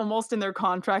like it's almost in their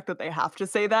contract that they have to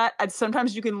say that. And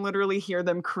sometimes you can literally hear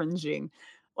them cringing.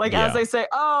 Like, as they say,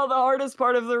 oh, the hardest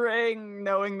part of the ring,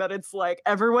 knowing that it's like,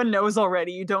 everyone knows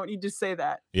already. You don't need to say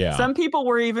that. Yeah. Some people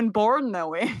were even born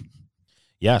knowing.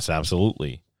 Yes,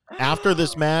 absolutely. After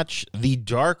this match, the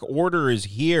Dark Order is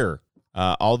here.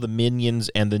 All the minions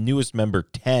and the newest member,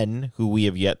 10, who we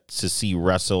have yet to see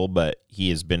wrestle, but he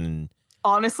has been...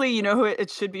 Honestly, you know who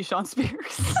it should be? Sean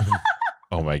Spears.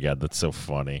 Oh my God, that's so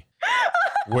funny.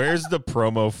 Where's the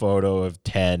promo photo of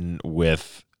 10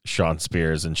 with Sean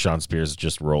Spears, and Sean Spears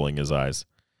just rolling his eyes?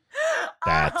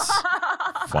 That's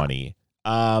funny.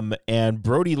 And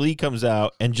Brody Lee comes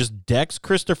out and just decks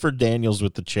Christopher Daniels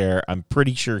with the chair. I'm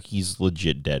pretty sure he's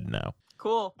legit dead now.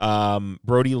 Cool.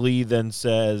 Brody Lee then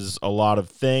says a lot of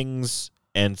things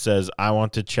and says, I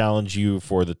want to challenge you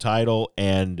for the title.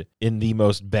 And in the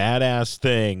most badass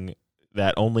thing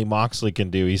that only Moxley can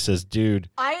do, he says, dude,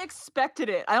 I expected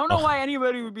it. I don't know why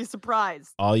anybody would be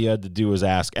surprised. All you had to do was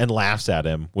ask, and laughs at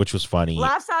him, which was funny.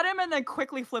 Laughs at him and then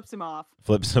quickly flips him off.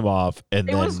 And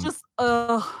it was just,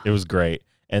 it was great.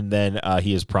 And then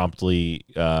he is promptly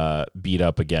beat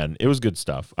up again. It was good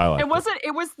stuff. I like it.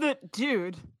 It was the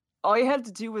dude. All you had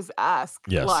to do was ask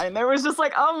line. There was just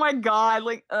like, oh my God,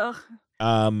 like, ugh.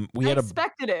 I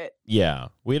expected it. Yeah.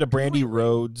 We had a Brandy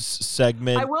Rhodes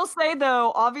segment. I will say,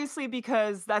 though, obviously,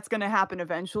 because that's going to happen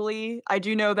eventually, I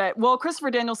do know that, well,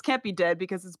 Christopher Daniels can't be dead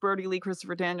because it's Brody Lee,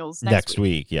 Christopher Daniels next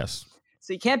week. Yes.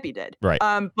 So he can't be dead. Right.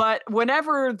 But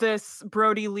whenever this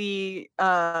Brody Lee,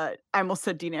 I almost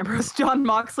said Dean Ambrose, John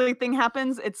Moxley thing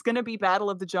happens, it's going to be Battle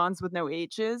of the Johns with no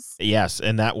H's. Yes,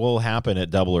 and that will happen at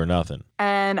Double or Nothing.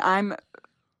 And I'm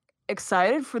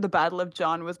excited for the Battle of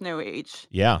John with no H.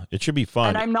 Yeah, it should be fun.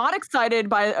 And I'm not excited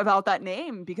about that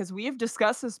name because we have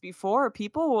discussed this before.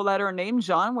 People will let our name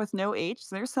John with no H.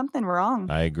 There's something wrong.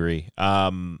 I agree.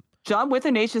 John with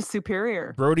an H is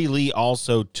superior. Brody Lee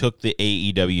also took the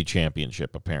AEW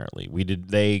championship, apparently.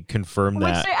 They confirmed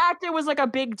that. Which they acted was like a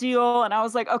big deal. And I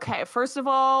was like, okay, first of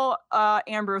all,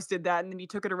 Ambrose did that. And then he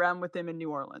took it around with him in New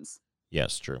Orleans.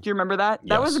 Yes, true. Do you remember that? Yes.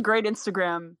 That was a great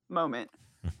Instagram moment.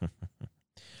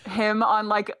 Him on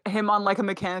like a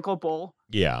mechanical bull.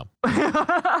 Yeah.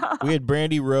 We had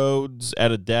Brandy Rhodes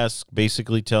at a desk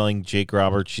basically telling Jake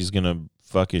Roberts she's going to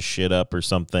fuck his shit up or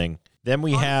something. Then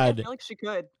we Honestly, I had feel like she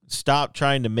could. Stop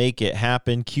Trying to Make It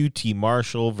Happen, QT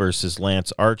Marshall versus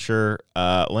Lance Archer.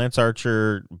 Lance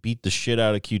Archer beat the shit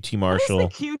out of QT Marshall. What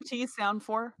does the QT sound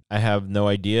for? I have no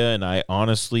idea, and I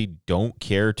honestly don't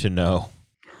care to know.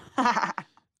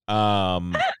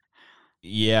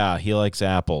 Yeah, he likes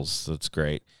apples. That's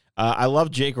great. I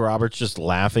love Jake Roberts just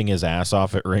laughing his ass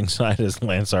off at ringside as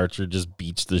Lance Archer just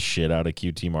beats the shit out of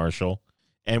QT Marshall.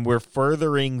 And we're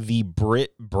furthering the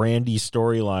Britt Brandy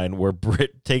storyline where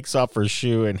Britt takes off her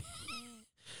shoe and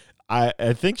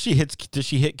I think she hits. Does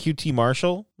she hit QT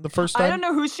Marshall the first time? I don't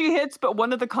know who she hits, but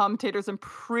one of the commentators, I'm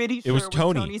pretty sure it was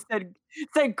Tony.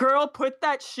 Said, "Girl, put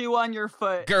that shoe on your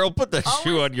foot." Girl, put that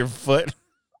shoe on your foot.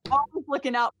 Always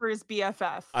looking out for his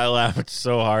BFF. I laughed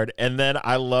so hard. And then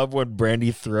I love when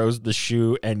Brandy throws the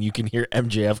shoe and you can hear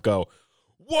MJF go,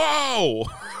 "Whoa!"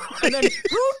 And then,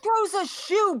 who throws a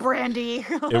shoe, Brandy?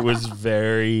 It was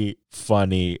very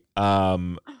funny.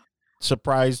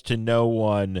 Surprise to no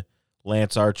one,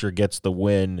 Lance Archer gets the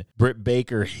win. Britt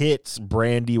Baker hits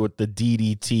Brandy with the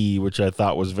DDT, which I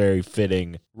thought was very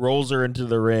fitting. Rolls her into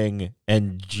the ring,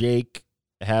 and Jake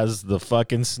has the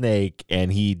fucking snake,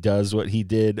 and he does what he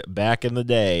did back in the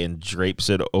day and drapes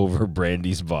it over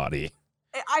Brandy's body.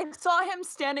 I saw him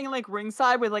standing like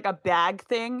ringside with like a bag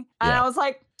thing, and I was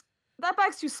like, that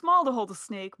bag's too small to hold a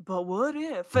snake, but what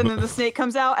if? And then the snake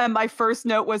comes out, and my first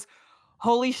note was,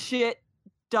 holy shit,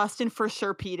 Dustin for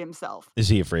sure peed himself. Is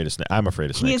he afraid of snakes? I'm afraid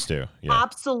of snakes too. Yeah.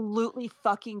 Absolutely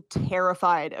fucking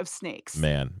terrified of snakes.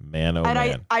 Man, oh man. And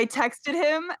I texted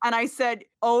him and I said,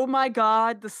 oh my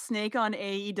God, the snake on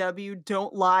AEW,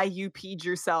 don't lie, you peed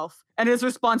yourself. And his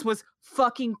response was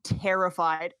fucking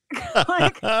terrified.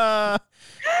 Like, especially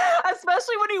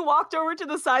when he walked over to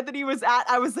the side that he was at,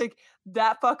 I was like,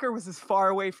 that fucker was as far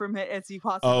away from it as he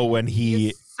possibly could. Oh, when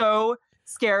he is so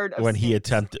scared of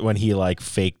snakes. when he like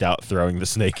faked out throwing the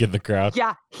snake in the crowd.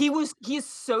 Yeah, he's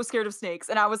so scared of snakes.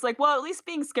 And I was like, well, at least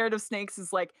being scared of snakes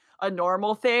is like a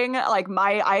normal thing. Like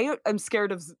I am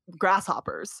scared of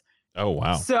grasshoppers. Oh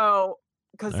wow. So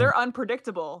because they're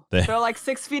unpredictable. They're like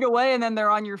 6 feet away and then they're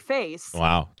on your face.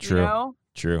 Wow, true. You know?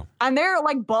 True. And they're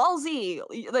like ballsy.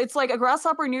 It's like a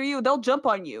grasshopper near you, they'll jump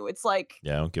on you. It's like,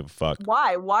 yeah, I don't give a fuck.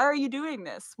 Why are you doing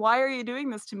this? Why are you doing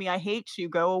this to me? I hate you.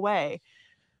 Go away.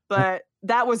 But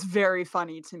that was very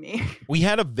funny to me. We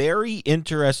had a very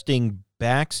interesting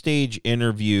backstage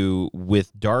interview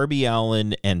with Darby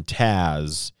Allin and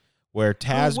Taz, where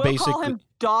Taz we'll basically call him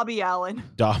Dobby Allen.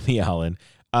 Dobby Allin.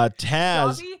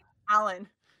 Dobby Allen.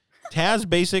 Taz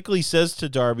basically says to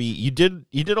Darby, you did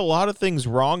a lot of things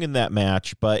wrong in that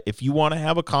match, but if you want to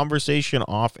have a conversation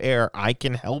off air, I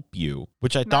can help you.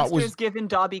 Which I thought was giving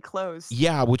Dobby clothes.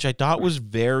 Yeah, which I thought was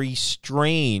very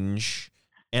strange.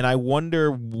 And I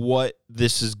wonder what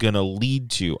this is going to lead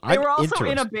to. They were also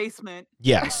in a basement.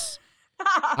 Yes.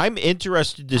 I'm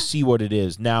interested to see what it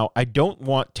is. Now, I don't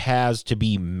want Taz to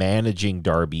be managing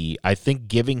Darby. I think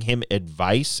giving him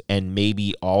advice and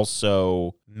maybe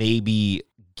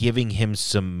giving him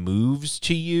some moves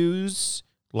to use.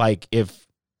 Like if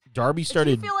Darby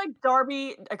started... Do you feel like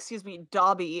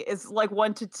Dobby is like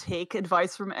one to take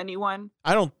advice from anyone?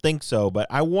 I don't think so, but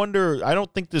I wonder, I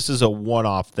don't think this is a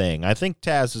one-off thing. I think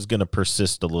Taz is going to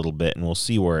persist a little bit, and we'll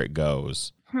see where it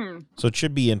goes. So it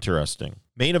should be interesting.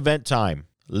 Main event time.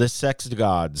 Les Sex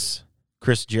Gods,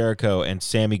 Chris Jericho and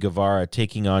Sammy Guevara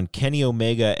taking on Kenny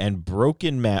Omega and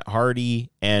Broken Matt Hardy.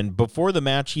 And before the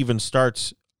match even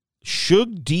starts,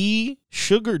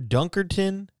 Sugar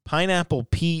Dunkerton, Pineapple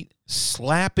Pete,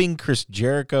 slapping Chris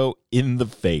Jericho in the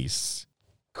face.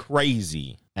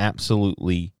 Crazy.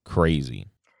 Absolutely crazy.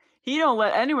 He don't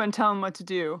let anyone tell him what to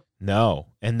do. No.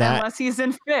 And that unless he's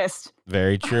in Fist.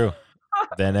 Very true.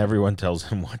 Then everyone tells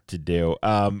him what to do.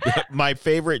 My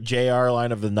favorite JR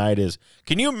line of the night is,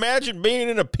 can you imagine being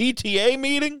in a PTA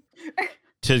meeting?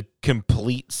 To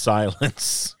complete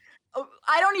silence.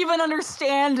 I don't even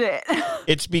understand it.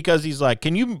 It's because he's like,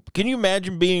 can you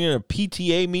imagine being in a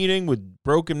PTA meeting with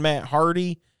Broken Matt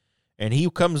Hardy? And he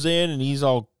comes in and he's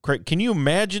all, can you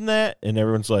imagine that? And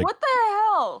everyone's like, what the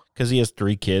hell? Because he has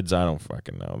 3 kids. I don't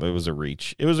fucking know. It was a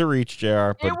reach. It was a reach,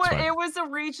 JR. But it was a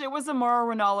reach. It was a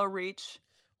Mauro Ranallo reach.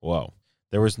 Whoa.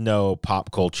 There was no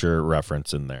pop culture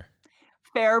reference in there.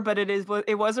 Fair, but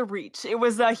it was a reach. It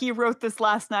was he wrote this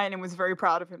last night and was very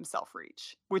proud of himself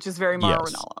reach, which is very Mauro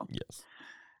Ranallo. Yes.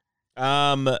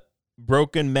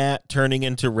 Broken Matt turning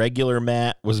into regular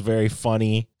Matt was very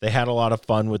funny. They had a lot of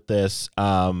fun with this.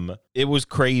 It was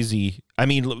crazy. I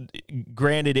mean,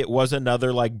 granted, it was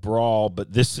another like brawl,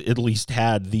 but this at least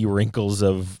had the wrinkles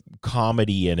of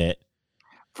comedy in it.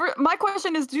 My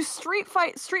question is, do street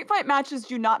fight matches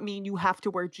do not mean you have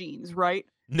to wear jeans, right?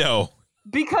 No.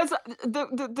 Because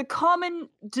the common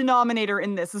denominator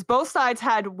in this is both sides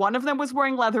had one of them was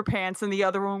wearing leather pants and the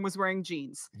other one was wearing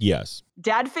jeans. Yes.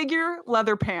 Dad figure,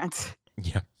 leather pants.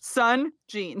 Yeah. Son,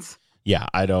 jeans. Yeah,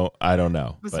 I don't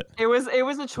know. But It was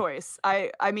a choice.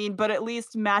 I mean, but at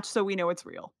least match so we know it's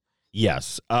real.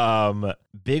 yes.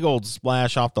 Big old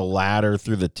splash off the ladder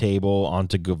through the table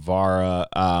onto Guevara.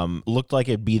 Looked like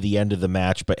it'd be the end of the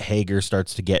match, but Hager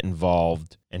starts to get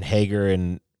involved, and Hager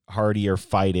and Hardy are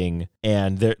fighting,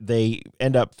 and they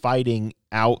end up fighting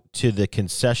out to the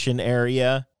concession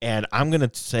area. And I'm going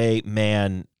to say,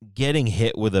 man, getting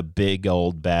hit with a big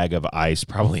old bag of ice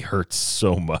probably hurts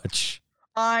so much.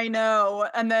 I know.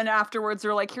 And then afterwards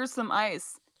they're like, here's some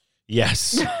ice.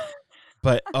 Yes.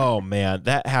 But, oh, man,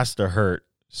 that has to hurt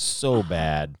so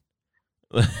bad.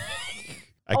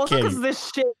 Also because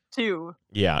this shit, too.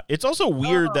 Yeah. It's also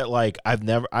weird that, like, I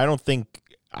don't think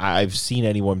I've seen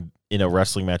anyone in a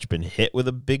wrestling match been hit with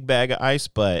a big bag of ice,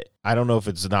 but I don't know if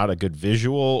it's not a good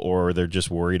visual or they're just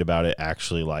worried about it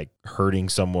actually, like, hurting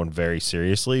someone very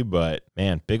seriously. But,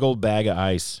 man, big old bag of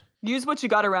ice. Use what you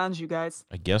got around you, guys.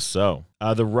 I guess so.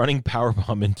 The running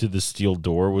powerbomb into the steel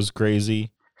door was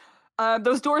crazy.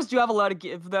 Those doors do have a lot of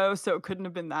give, though, so it couldn't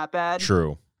have been that bad.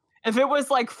 True. If it was,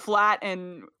 like, flat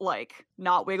and, like,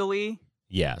 not wiggly.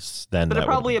 Yes. Then but it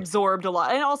probably absorbed a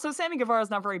lot. And also, Sammy Guevara's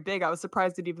not very big. I was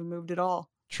surprised it even moved at all.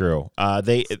 True.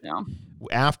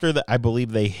 After I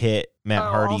believe they hit Matt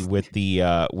Hardy with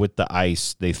the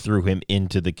ice. They threw him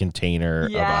into the container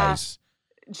of ice.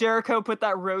 Jericho put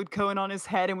that road cone on his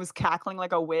head and was cackling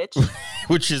like a witch.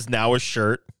 Which is now a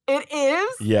shirt. It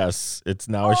is? Yes, it's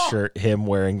now a shirt, him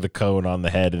wearing the cone on the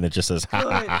head, and it just says, ha,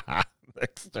 ha, ha,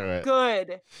 next to it.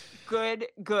 Good.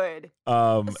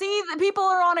 See, the people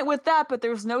are on it with that, but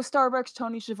there's no Starbucks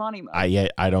Tony Schiavone mode.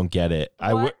 I don't get it.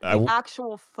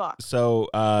 Actual fuck. So,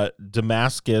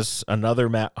 Damascus, another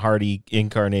Matt Hardy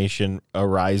incarnation,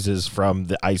 arises from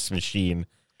the ice machine.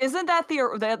 Isn't that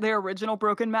the original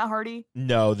broken Matt Hardy?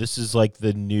 No, this is like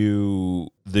the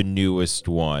newest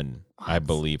one, what? I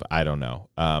believe. I don't know.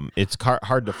 It's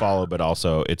hard to follow, but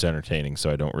also it's entertaining,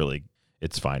 so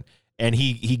it's fine. And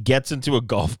he gets into a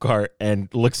golf cart and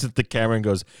looks at the camera and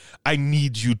goes, "I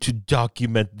need you to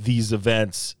document these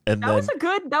events." And that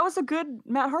was a good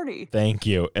Matt Hardy. Thank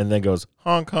you. And then goes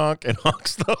honk honk and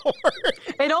honks the horn.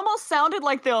 It almost sounded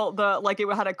like like it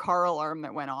had a car alarm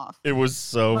that went off. It was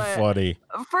so funny.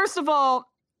 First of all,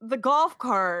 the golf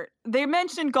cart, they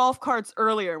mentioned golf carts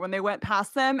earlier when they went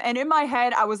past them, and in my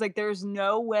head I was like, there's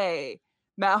no way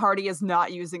Matt Hardy is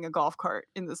not using a golf cart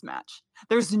in this match.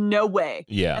 There's no way.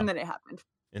 Yeah. And then it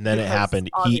happened.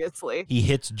 Obviously. He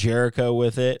hits Jericho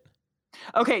with it.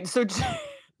 Okay, so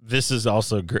this is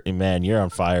also great. Man, you're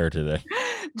on fire today.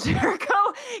 Jericho,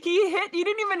 he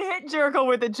didn't even hit Jericho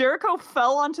with it. Jericho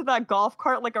fell onto that golf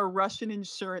cart like a Russian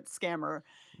insurance scammer.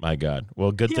 My God.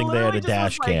 Well, good thing they had a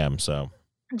dash cam, so.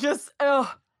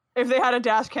 If they had a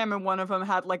dash cam and one of them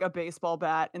had like a baseball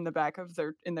bat in the back of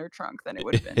their trunk, then it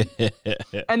would have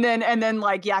been. and then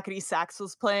like Yakety Sax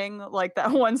was playing like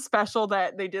that one special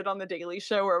that they did on the Daily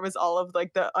Show where it was all of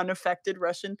like the unaffected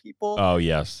Russian people. Oh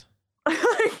yes.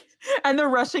 And the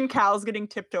Russian cows getting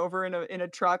tipped over in a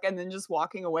truck and then just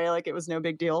walking away like it was no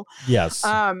big deal. Yes.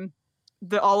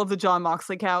 All of the Jon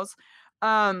Moxley cows.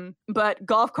 But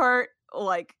golf cart,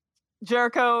 like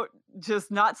Jericho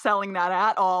just not selling that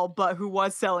at all, but who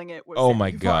was selling it was oh my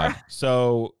God.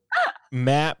 So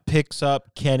Matt picks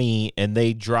up Kenny and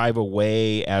they drive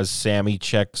away as Sammy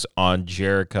checks on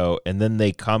Jericho, and then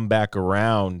they come back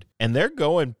around and they're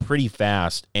going pretty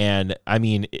fast. And I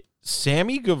mean,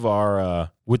 Sammy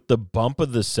Guevara with the bump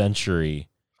of the century.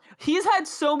 He's had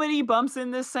so many bumps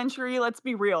in this century, let's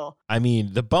be real. I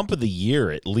mean, the bump of the year,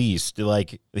 at least.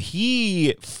 Like,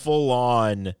 he full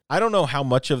on, I don't know how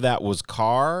much of that was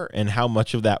Carr and how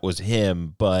much of that was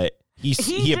him, but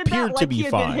he appeared to be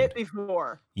fine. Been hit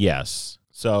before. Yes.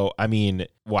 So, I mean,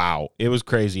 wow. It was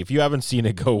crazy. If you haven't seen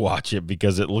it, go watch it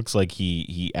because it looks like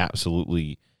he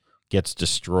absolutely gets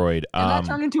destroyed. And that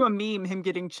turned into a meme, him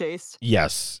getting chased.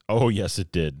 Yes. Oh, yes,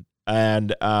 it did.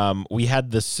 And we had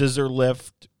the scissor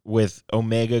lift with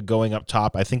Omega going up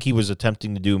top. I think he was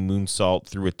attempting to do a moonsault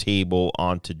through a table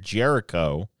onto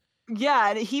Jericho.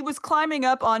 Yeah, and he was climbing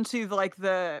up onto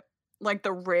the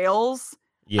rails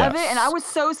of it, and I was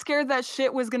so scared that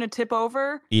shit was gonna tip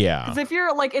over. Yeah, because if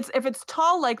you're like if it's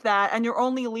tall like that and you're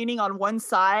only leaning on one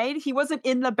side, he wasn't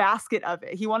in the basket of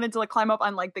it. He wanted to like climb up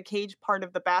on like the cage part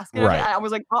of the basket. Right. Of it. I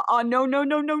was like,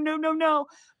 no.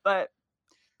 But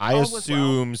I All was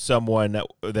assume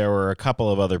there were a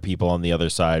couple of other people on the other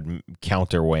side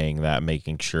counterweighing that,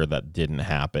 making sure that didn't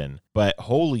happen. But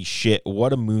holy shit,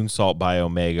 what a moonsault by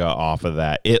Omega off of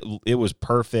that. It was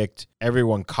perfect.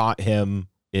 Everyone caught him.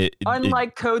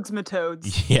 Unlike Codes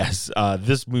Matodes. Yes,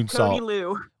 this Cody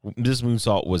Lou.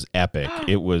 moonsault was epic.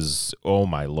 It was, oh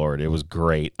my Lord, it was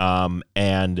great.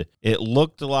 And it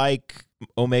looked like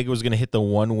Omega was going to hit the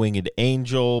one-winged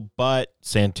angel, but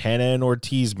Santana and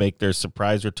Ortiz make their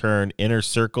surprise return. Inner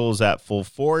Circle is at full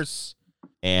force,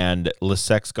 and Le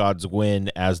Sex Gods win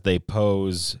as they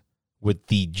pose with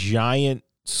the giant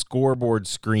scoreboard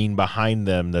screen behind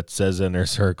them that says Inner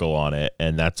Circle on it,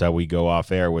 and that's how we go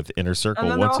off air with Inner Circle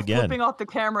and then once they're all again. flipping off the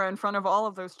camera in front of all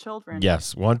of those children.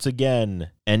 Yes, once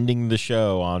again, ending the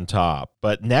show on top.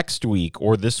 But next week,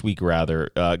 or this week rather,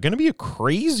 going to be a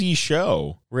crazy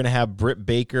show. We're going to have Britt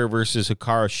Baker versus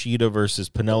Hikaru Shida versus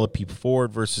Penelope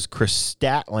Ford versus Chris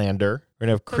Statlander. We're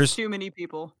going to have Too many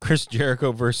people. Chris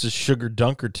Jericho versus Sugar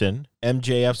Dunkerton.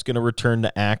 MJF's going to return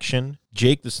to action.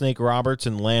 Jake the Snake Roberts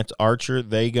and Lance Archer,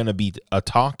 they going to be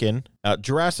talking.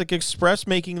 Jurassic Express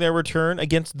making their return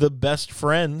against the Best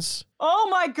Friends. Oh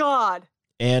my God.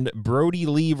 And Brody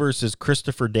Lee versus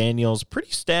Christopher Daniels. Pretty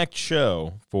stacked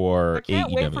show for I can't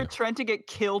AEW. wait for Trent to get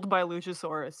killed by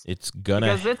Luchasaurus. It's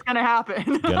because it's gonna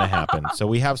happen. gonna happen. So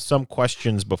we have some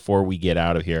questions before we get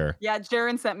out of here. Yeah,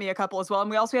 Jaron sent me a couple as well,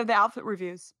 and we also have the outfit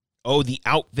reviews. Oh, the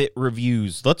outfit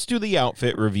reviews. Let's do the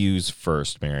outfit reviews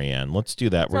first, Marianne. Let's do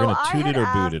that. We're So gonna toot it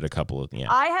or boot it a couple of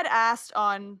I had asked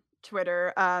on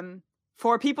Twitter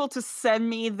for people to send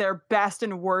me their best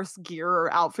and worst gear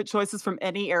or outfit choices from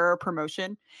any era or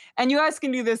promotion. And you guys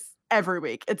can do this every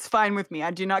week. It's fine with me. I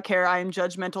do not care. I am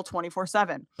judgmental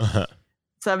 24/7.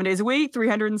 7 days a week,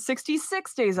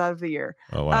 366 days out of the year.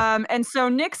 Oh, wow. And so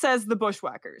Nick says the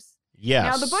Bushwhackers. Yes.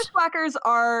 Now, the Bushwhackers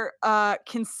are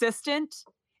consistent.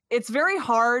 It's very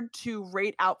hard to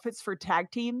rate outfits for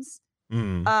tag teams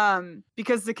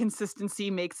because the consistency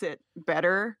makes it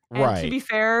better. And Right. to be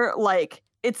fair, like,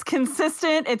 it's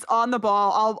consistent. It's on the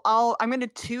ball. I'm going to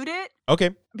toot it.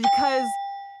 Okay. Because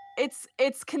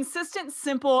it's consistent,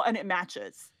 simple, and it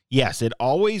matches. Yes, it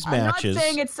always matches.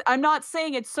 I'm not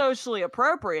saying it's socially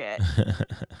appropriate,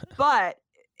 but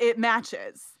it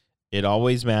matches. It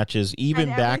always matches, even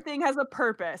and back. Everything has a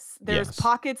purpose. There's Yes.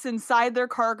 pockets inside their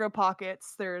cargo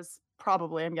pockets. There's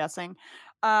probably, I'm guessing.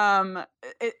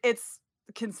 It's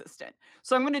consistent.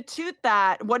 So I'm going to toot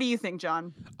that. What do you think,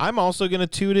 John? I'm also going to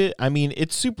toot it. I mean,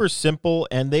 it's super simple,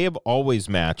 and they have always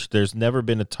matched. There's never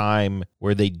been a time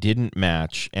where they didn't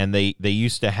match, and they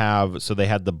used to have, so they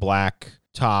had the black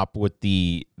top with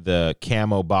the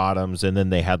camo bottoms, and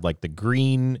then they had like the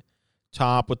green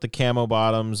top with the camo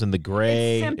bottoms and the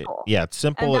gray. It's simple. It's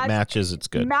simple. It matches. It's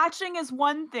good. Matching is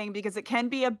one thing because it can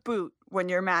be a boot when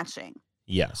you're matching.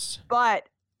 Yes. But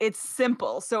it's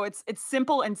simple. So it's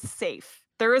simple and safe.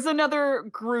 There is another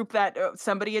group that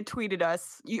somebody had tweeted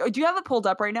us. Do you have it pulled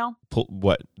up right now?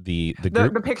 What? The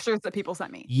group? The pictures that people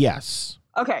sent me. Yes.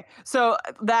 Okay. So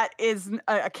that is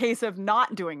a case of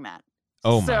not doing that.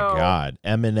 Oh my God.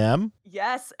 Eminem?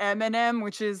 Yes, Eminem,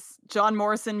 which is John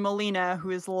Morrison Molina,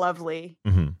 who is lovely.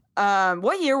 Mm-hmm.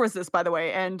 What year was this, by the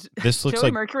way? And this looks Joey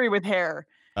like Mercury with hair.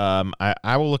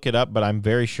 I will look it up, but I'm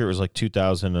very sure it was like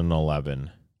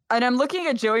 2011. And I'm looking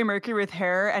at Joey Mercury with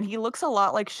hair, and he looks a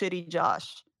lot like Shitty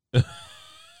Josh.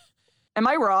 Am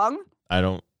I wrong? I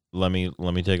don't. Let me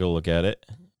take a look at it.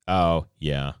 Oh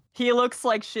yeah. He looks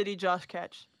like Shitty Josh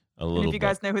Ketch. A little. And if you bit.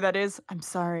 guys know who that is, I'm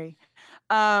sorry.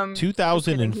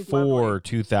 2004,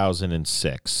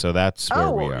 2006. So that's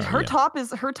where we are. Her top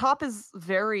is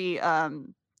very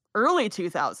early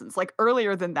 2000s, like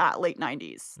earlier than that, late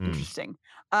 90s. Interesting.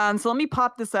 So let me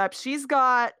pop this up. She's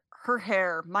got her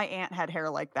hair. My aunt had hair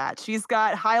like that. She's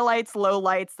got highlights,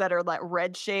 lowlights that are like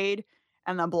red shade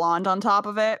and the blonde on top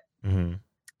of it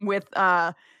with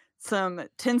some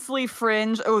tinsely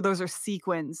fringe. Oh, those are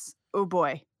sequins. Oh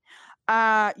boy.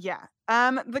 Yeah.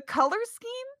 The color scheme.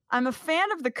 I'm a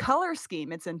fan of the color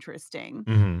scheme. It's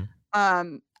interesting.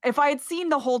 If I had seen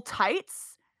the whole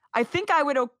tights, I think I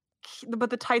would. But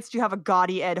the tights do have a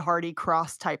gaudy Ed Hardy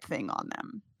cross type thing on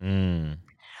them.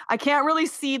 I can't really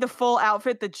see the full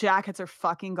outfit. The jackets are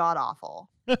fucking god awful.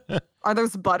 Are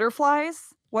those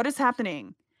butterflies? What is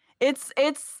happening? It's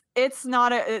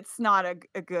not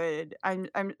a good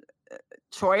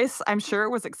choice. I'm sure it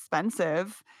was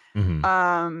expensive.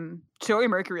 Joey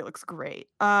Mercury looks great.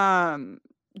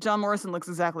 John Morrison looks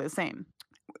exactly the same.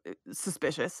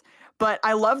 Suspicious, but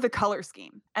I love the color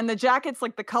scheme and the jackets.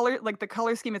 Like the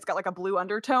color scheme, it's got like a blue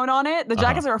undertone on it. The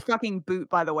jackets are a fucking boot,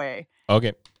 by the way.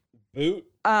 Okay, boot.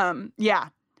 Yeah.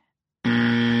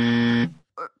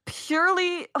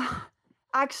 purely,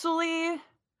 actually,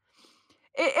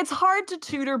 it's hard to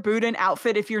tutor boot an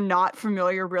outfit if you're not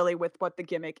familiar really with what the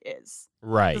gimmick is.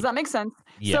 Right. Does that make sense?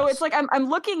 Yes. So it's like I'm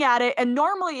looking at it, and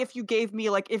normally if you gave me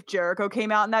like if Jericho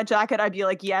came out in that jacket, I'd be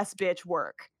like, yes, bitch,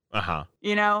 work.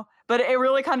 You know? But it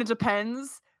really kind of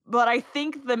depends. But I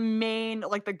think the main,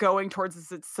 like the going towards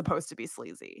is it's supposed to be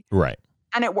sleazy. Right.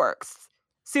 And it works.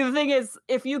 See, the thing is,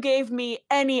 if you gave me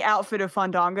any outfit of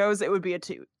Fandango's, it would be a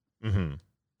toot. Mm-hmm. Do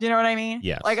you know what I mean?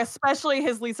 Yes. Like, especially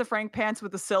his Lisa Frank pants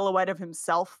with the silhouette of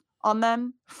himself on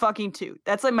them. Fucking toot.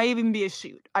 That's like, might even be a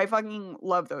shoot. I fucking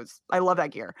love those. I love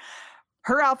that gear.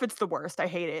 Her outfit's the worst. I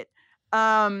hate it.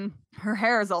 Her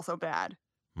hair is also bad.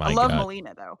 I love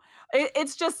Melina though.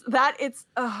 It's just that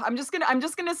I'm just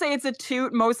gonna say it's a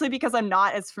toot, mostly because I'm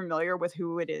not as familiar with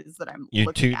who it is that I'm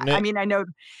looking at. It? I mean, I know,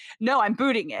 no, I'm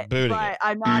booting it, but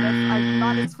I'm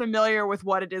not as familiar with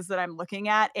what it is that I'm looking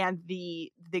at and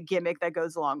the gimmick that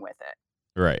goes along with it.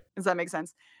 Right. Does that make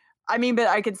sense? I mean, but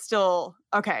I could still.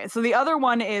 Okay, so the other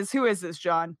one is, who is this,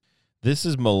 John? This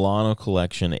is Milano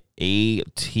Collection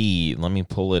AT. Let me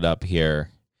pull it up here.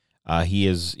 He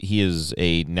is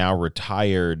a now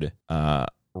retired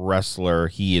wrestler.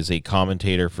 He is a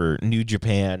commentator for New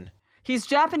Japan. He's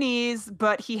Japanese,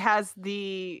 but he has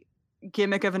the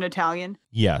gimmick of an Italian.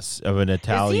 Yes, of an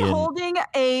Italian. Is he holding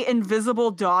a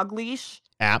invisible dog leash?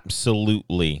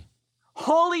 Absolutely.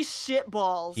 Holy shit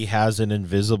balls. He has an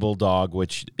invisible dog,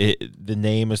 which the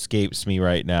name escapes me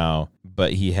right now,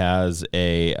 but he has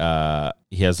an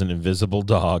invisible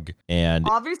dog, and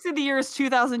obviously the year is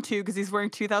 2002 because he's wearing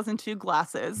 2002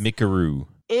 glasses. Mikaru.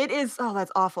 It is. Oh,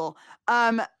 that's awful.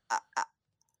 I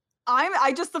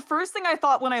just, the first thing I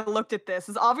thought when I looked at this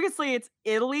is obviously it's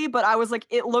Italy, but I was like,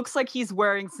 it looks like he's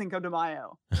wearing Cinco de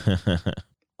Mayo.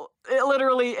 It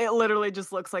literally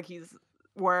just looks like he's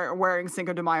wearing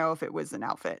Cinco de Mayo if it was an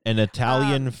outfit. An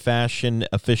Italian fashion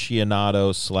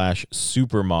aficionado /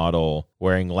 supermodel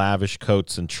wearing lavish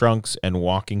coats and trunks and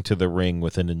walking to the ring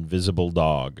with an invisible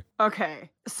dog. Okay,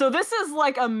 so this is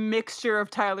like a mixture of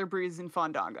Tyler Breeze and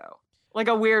Fandango. Like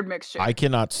a weird mixture. I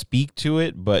cannot speak to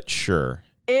it, but sure.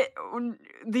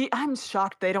 I'm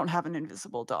shocked they don't have an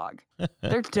invisible dog.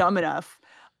 They're dumb enough.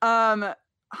 Oh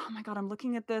my God, I'm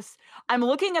looking at this. I'm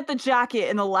looking at the jacket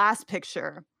in the last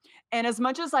picture. And as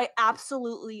much as I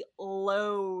absolutely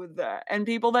loathe, and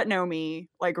people that know me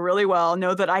like really well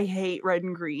know that I hate red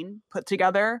and green put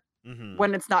together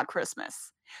when it's not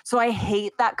Christmas. So I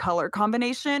hate that color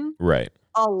combination. Right.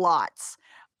 A lot.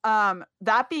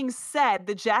 That being said,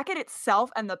 the jacket itself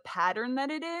and the pattern that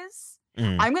it is,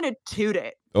 I'm going to toot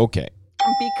it. Okay.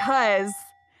 Because,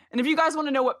 and if you guys want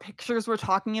to know what pictures we're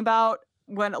talking about,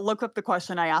 look up the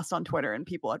question I asked on Twitter and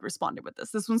people had responded with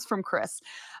this. This one's from Chris.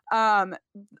 I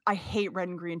hate red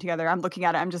and green together. I'm looking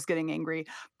at it. I'm just getting angry.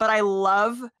 But I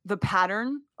love the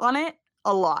pattern on it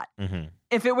a lot.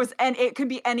 If it was, and it could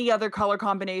be any other color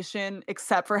combination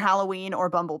except for Halloween or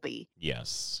Bumblebee.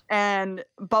 Yes. And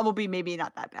Bumblebee maybe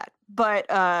not that bad. But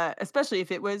especially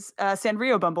if it was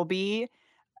Sanrio Bumblebee.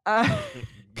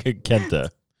 Kenta.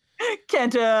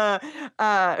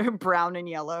 Brown and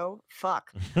yellow.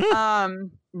 Fuck.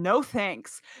 No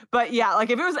thanks. But yeah, like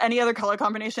if it was any other color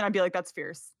combination, I'd be like, that's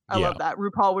fierce. I love that.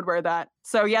 RuPaul would wear that.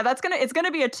 So yeah, it's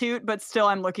gonna be a toot, but still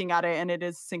I'm looking at it and it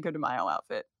is Cinco de Mayo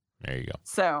outfit. There you go.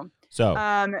 So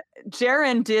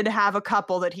Jaron did have a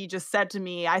couple that he just said to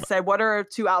me. I said, what are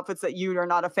 2 outfits that you are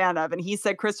not a fan of? And he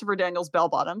said Christopher Daniels bell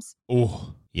bottoms.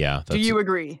 Oh, yeah. Do you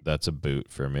agree? That's a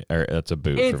boot for me. That's a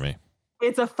boot for me.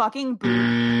 It's a fucking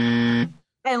boot.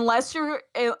 Unless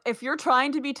if you're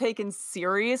trying to be taken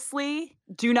seriously,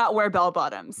 do not wear bell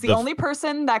bottoms. The only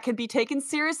person that could be taken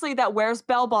seriously that wears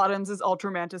bell bottoms is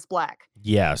Ultramantis Black.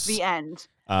 Yes. The end.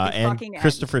 And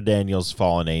Christopher Daniels'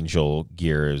 Fallen Angel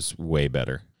gear is way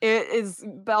better. It is,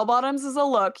 bell bottoms is a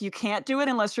look. You can't do it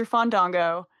unless you're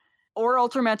Fandango or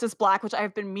Ultramantis Black, which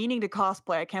I've been meaning to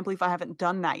cosplay. I can't believe I haven't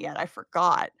done that yet. I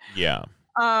forgot. Yeah.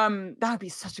 That would be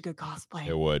such a good cosplay.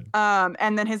 It would.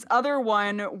 And then his other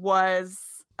one was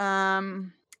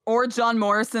or John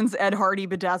Morrison's Ed Hardy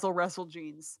Bedazzle Wrestle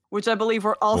jeans, which I believe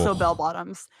were also bell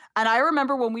bottoms. And I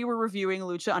remember when we were reviewing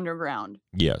Lucha Underground,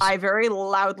 yes, I very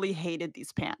loudly hated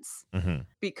these pants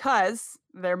because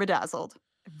they're bedazzled,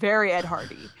 very Ed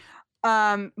Hardy.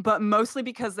 But mostly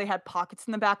because they had pockets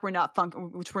in the back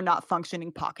which were not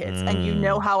functioning pockets. And you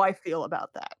know how I feel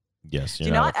about that. Yes. Do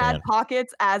not add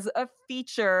pockets as a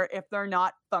feature if they're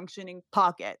not functioning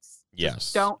pockets. Yes.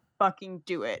 Just don't fucking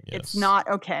do it. Yes. It's not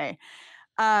okay.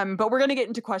 But we're going to get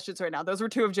into questions right now. Those were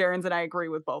 2 of Jaren's and I agree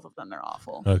with both of them. They're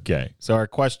awful. Okay. So our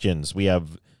questions, we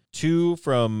have 2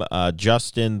 from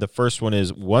Justin. The first one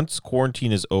is, once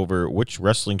quarantine is over, which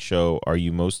wrestling show are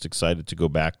you most excited to go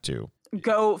back to?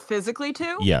 Go physically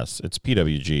to? Yes, it's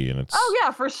PWG, and it's. Oh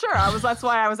yeah, for sure. That's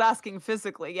why I was asking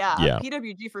physically. Yeah,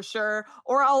 PWG for sure.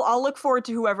 Or I'll look forward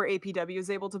to whoever APW is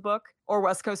able to book, or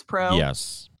West Coast Pro.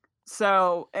 Yes.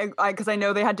 So, because I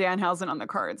know they had Danhausen on the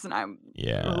cards, and I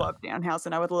love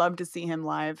Danhausen. I would love to see him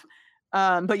live.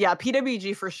 But yeah,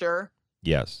 PWG for sure.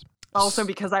 Yes. Also,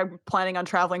 because I'm planning on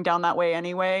traveling down that way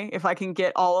anyway. If I can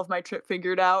get all of my trip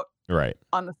figured out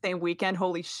on the same weekend,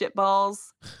 holy shit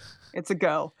balls. It's a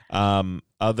go.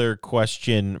 Other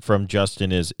question from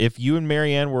Justin is, if you and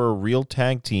Marianne were a real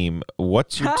tag team,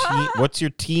 what's your what's your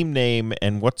team name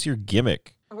and what's your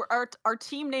gimmick? Our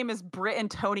team name is Britt and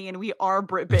Tony, and we are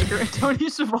Britt Baker and Tony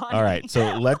Schiavone. All right,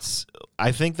 so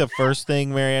I think the first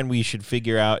thing, Marianne, we should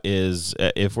figure out is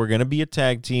if we're going to be a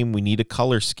tag team, we need a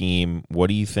color scheme. What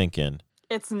are you thinking?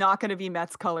 It's not going to be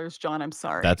Mets colors, John. I'm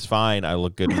sorry. That's fine. I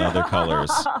look good in other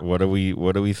colors. What are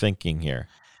we thinking here?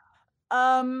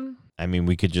 I mean,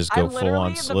 we could just go full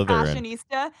on Slytherin. The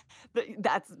fashionista,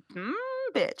 that's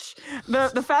bitch.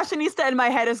 The fashionista in my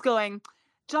head is going,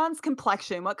 John's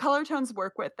complexion. What color tones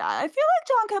work with that? I feel like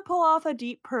John could pull off a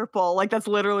deep purple. Like, that's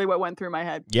literally what went through my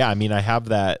head. Yeah, I mean, I have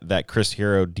that Chris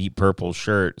Hero deep purple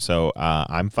shirt, so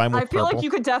I'm fine with purple. I feel like you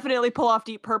could definitely pull off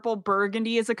deep purple.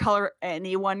 Burgundy is a color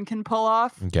anyone can pull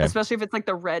off, especially if it's like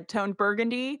the red toned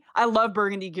burgundy. I love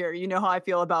burgundy gear. You know how I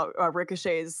feel about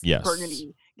Ricochet's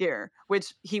burgundy gear,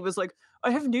 which he was like,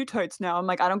 I have new tights now. I'm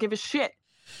like, I don't give a shit.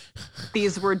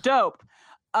 These were dope.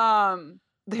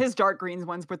 His dark greens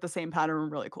ones with the same pattern were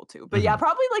really cool too. But yeah,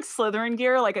 probably like Slytherin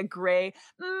gear, like a gray.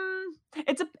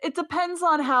 It depends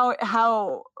on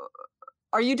how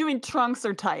are you doing trunks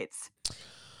or tights?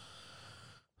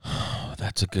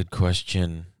 That's a good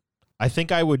question. I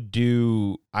think I would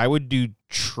do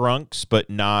trunks, but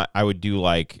not. I would do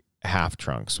like half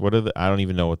trunks. What are I don't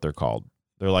even know what they're called.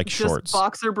 They're like just shorts.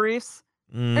 Boxer briefs.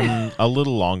 A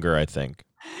little longer, I think.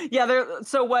 Yeah, they're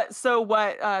so what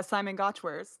Simon Gotch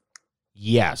wears.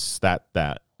 Yes,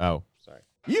 that. Oh, sorry.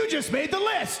 You just made the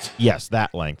list. Yes,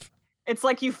 that length. It's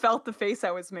like you felt the face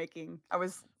I was making. I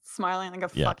was smiling like a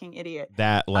fucking idiot.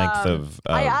 That length of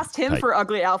I asked him for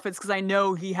ugly outfits because I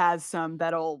know he has some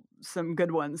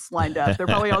good ones lined up. They're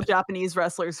probably all Japanese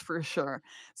wrestlers for sure.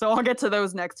 So I'll get to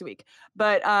those next week.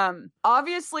 But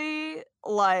obviously,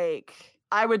 like,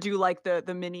 I would do like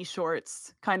the mini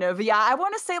shorts kind of. Yeah, I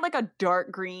want to say like a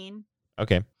dark green.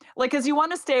 Okay. Like, because you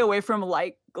want to stay away from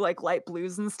light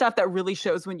blues and stuff that really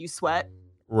shows when you sweat.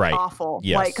 Right. Awful.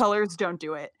 Yes. Light colors don't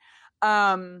do it.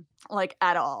 Like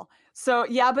at all. So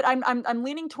yeah, but I'm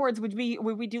leaning towards would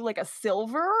we do like a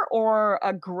silver or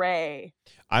a gray?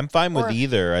 I'm fine with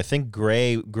either. I think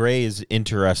gray is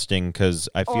interesting because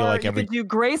I feel like you could do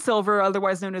gray silver,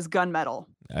 otherwise known as gunmetal.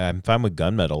 I'm fine with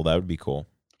gunmetal. That would be cool.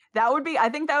 I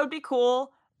think that would be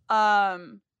cool.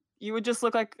 You would just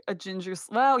look like a ginger.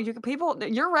 Well,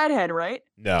 you're redhead, right?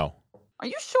 No. Are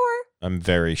you sure? I'm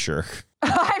very sure.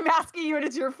 I'm asking you, and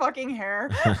it's your fucking hair.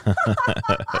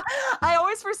 I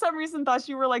always, for some reason, thought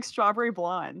you were like strawberry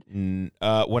blonde.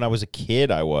 When I was a kid,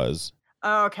 I was.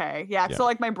 Okay, yeah. So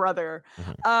like my brother.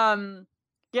 Mm-hmm.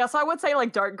 Yeah. So I would say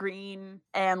like dark green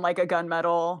and like a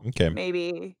gunmetal. Okay.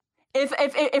 Maybe.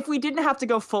 If we didn't have to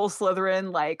go full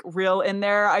Slytherin, like real in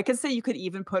there, I could say you could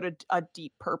even put a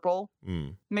deep purple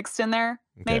mixed in there,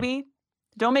 maybe.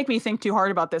 Don't make me think too hard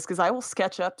about this because I will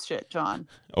sketch up shit, John.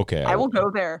 Okay. I will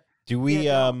go there. Do we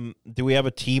have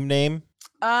a team name?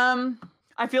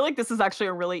 I feel like this is actually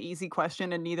a really easy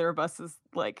question, and neither of us is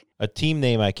like a team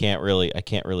name. I can't really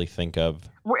think of.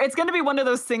 It's going to be one of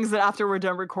those things that after we're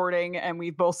done recording and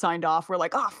we've both signed off, we're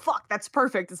like, oh fuck, that's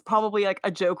perfect. It's probably like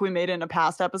a joke we made in a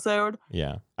past episode.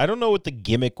 Yeah, I don't know what the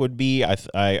gimmick would be.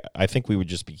 I think we would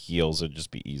just be heels. It'd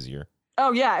just be easier.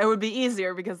 Oh yeah, it would be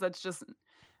easier because that's just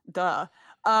duh.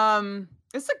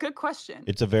 It's a good question.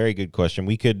 It's a very good question.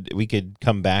 We could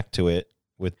come back to it.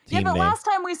 With team but name. Last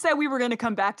time we said we were going to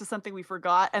come back to something we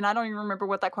forgot, and I don't even remember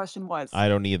what that question was. I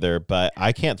don't either, but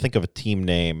I can't think of a team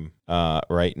name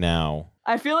right now.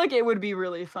 I feel like it would be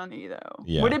really funny though.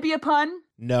 Yeah. Would it be a pun?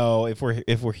 No, if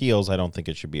we're heels, I don't think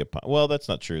it should be a pun. Well, that's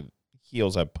not true.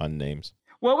 Heels have pun names.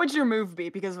 What would your move be?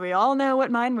 Because we all know what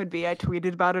mine would be. I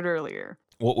tweeted about it earlier.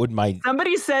 What would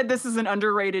Somebody said this is an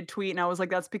underrated tweet, and I was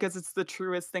like, that's because it's the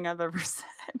truest thing I've ever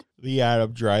said. The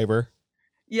Adam Driver.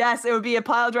 Yes, it would be a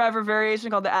pile driver variation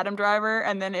called the Adam Driver,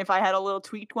 and then if I had a little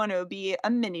tweaked one, it would be a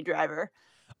mini driver.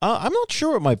 I'm not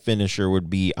sure what my finisher would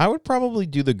be. I would probably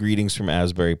do the Greetings from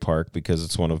Asbury Park because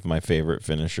it's one of my favorite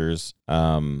finishers.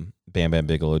 Bam Bam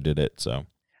Bigelow did it, so.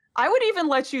 I would even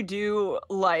let you do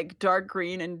like dark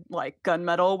green and like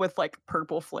gunmetal with like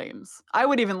purple flames. I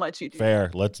would even let you do Fair.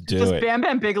 that. Let's do Just it. Bam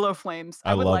Bam Bigelow flames.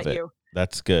 I would love let it. you.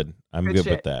 That's good. I'm Good good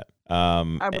shit. with that.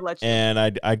 I would let you. And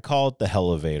I'd call it the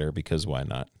Hellevator because why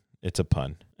not? It's a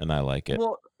pun, and I like it.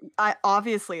 Well,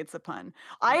 obviously it's a pun.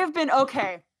 I have been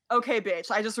okay, bitch.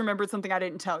 I just remembered something I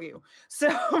didn't tell you.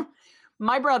 So,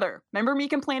 my brother. Remember me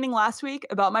complaining last week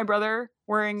about my brother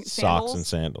wearing sandals? Socks and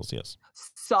sandals. Yes.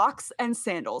 Socks and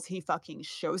sandals. He fucking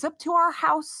shows up to our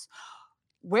house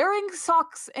wearing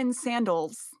socks and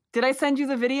sandals. Did I send you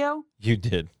the video? You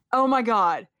did. Oh my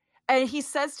God. And he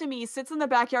says to me, he sits in the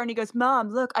backyard and he goes, Mom,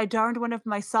 look, I darned one of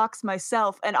my socks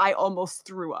myself. And I almost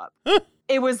threw up.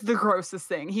 It was the grossest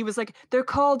thing. He was like, they're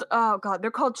called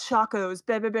Chacos.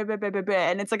 Blah, blah, blah, blah, blah, blah.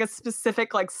 And it's like a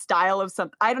specific like style of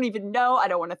something. I don't even know. I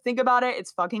don't want to think about it.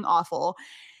 It's fucking awful.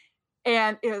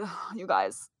 And you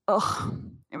guys,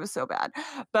 it was so bad.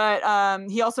 But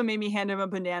he also made me hand him a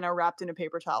banana wrapped in a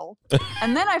paper towel.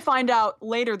 And then I find out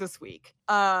later this week.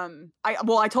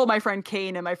 I told my friend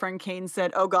Kane, and my friend Kane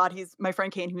said, "Oh God, my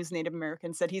friend Kane, who's Native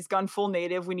American, said he's gone full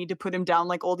Native. We need to put him down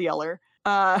like Old Yeller."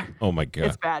 Oh my God,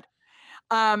 it's bad.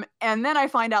 And then I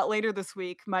find out later this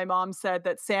week, my mom said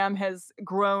that Sam has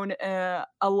grown a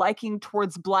liking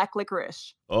towards black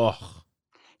licorice. Oh.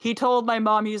 He told my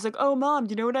mom, he's like, "Oh, Mom,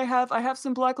 you know what I have? I have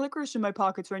some black licorice in my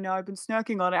pockets right now. I've been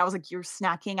snacking on it." I was like, "You're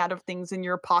snacking out of things in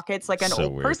your pockets like an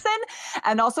old person?"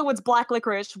 And also it's black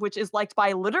licorice, which is liked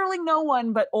by literally no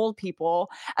one but old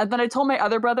people. And then I told my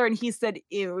other brother and he said,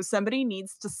 "Ew, somebody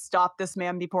needs to stop this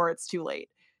man before it's too late."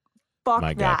 Fuck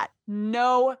My that. God.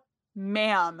 No,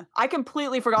 ma'am. I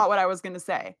completely forgot what I was going to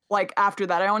say. Like after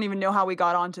that, I don't even know how we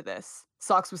got onto this.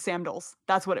 Socks with sandals.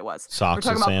 That's what it was. Socks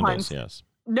with sandals, puns. yes.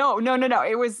 No.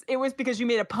 It was because you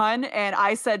made a pun, and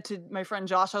I said to my friend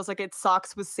Josh, I was like, "It's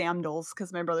socks with sandals,"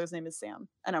 because my brother's name is Sam,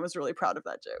 and I was really proud of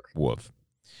that joke. Woof.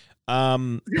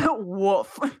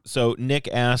 Woof. So Nick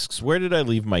asks, "Where did I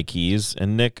leave my keys?"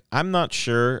 And Nick, I'm not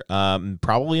sure.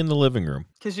 Probably in the living room.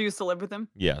 Because you used to live with him?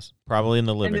 Yes, probably in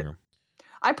the living room.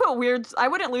 I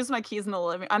wouldn't lose my keys in the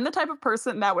living. I'm the type of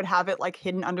person that would have it like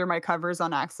hidden under my covers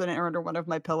on accident or under one of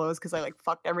my pillows because I like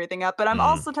fucked everything up. But I'm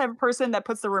also the type of person that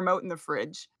puts the remote in the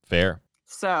fridge. Fair.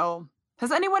 So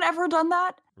has anyone ever done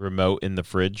that? Remote in the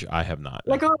fridge? I have not.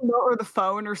 Like a remote or the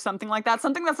phone or something like that.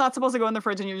 Something that's not supposed to go in the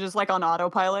fridge and you're just like on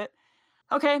autopilot.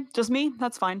 Okay, just me.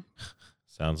 That's fine.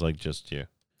 Sounds like just you.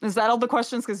 Is that all the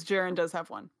questions? Because Jaron does have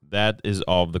one. That is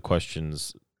all of the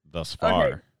questions thus far.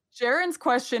 Okay. Jaron's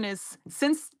question is,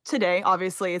 since today,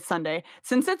 obviously it's Sunday,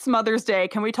 since it's Mother's Day,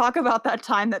 can we talk about that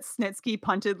time that Snitsky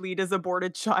punted Lita's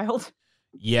aborted child?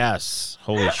 Yes.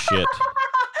 Holy shit.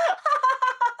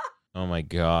 Oh my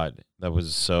God. That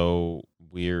was so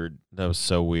weird. That was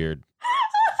so weird.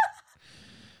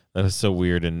 That was so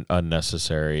weird and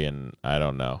unnecessary, and I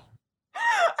don't know.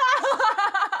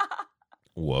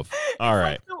 Woof. All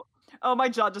right. Oh, my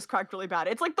jaw just cracked really bad.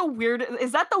 It's like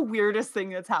is that the weirdest thing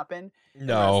that's happened in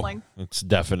wrestling? It's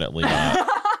definitely not.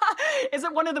 Is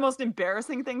it one of the most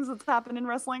embarrassing things that's happened in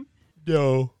wrestling?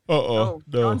 No. Oh,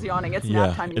 no. John's yawning. It's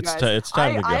nap time, you guys. It's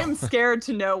time to go. I am scared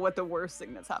to know what the worst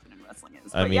thing that's happened in wrestling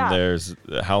is. I mean, there's...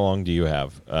 How long do you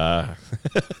have?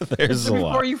 There's a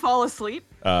lot. Before you fall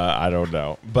asleep? I don't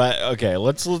know. But, okay,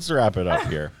 let's wrap it up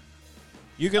here.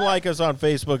 You can like us on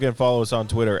Facebook and follow us on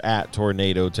Twitter at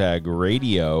Tornado Tag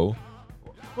Radio.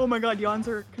 Oh my God, yawns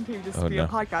are contagious to be a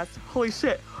podcast. Holy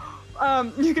shit.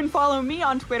 You can follow me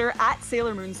on Twitter at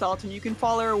Sailor Moon Salt, and you can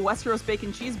follow Westeros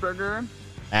Bacon Cheeseburger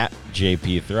at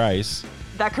JP Thrice.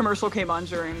 That commercial came on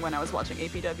during when I was watching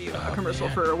APW, a commercial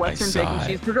for Western Bacon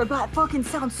Cheeseburger. That fucking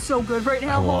sounds so good right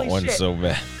now. I want one so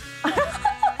bad.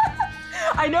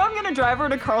 I know I'm going to drive over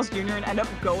to Carl's Jr. and end up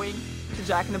going to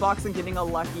Jack in the Box and getting a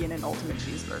Lucky and an Ultimate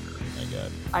Cheeseburger. Oh my God.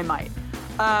 I might.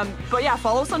 But yeah,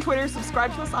 follow us on Twitter,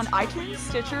 subscribe to us on iTunes,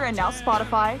 Stitcher, and now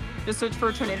Spotify. Just search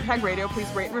for Tornado Tag Radio. Please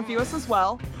rate and review us as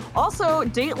well. Also,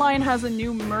 Dateline has a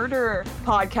new murder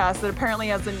podcast that apparently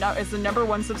is the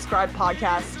 #1 subscribed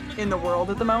podcast in the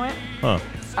world at the moment. Huh.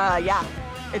 Yeah.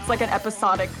 It's like an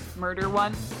episodic murder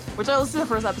one, which I listened to the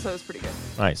first episode. It was pretty good.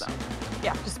 Nice. So,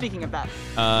 yeah, just speaking of that.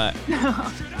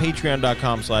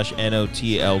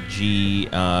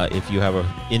 Patreon.com/NOTLG. If you have an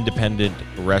independent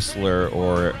wrestler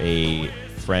or a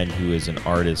friend who is an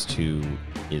artist who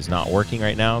is not working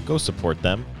right now, go support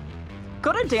them.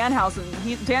 Go to Danhausen.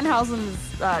 Danhausen's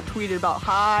tweeted about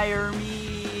hire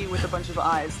me with a bunch of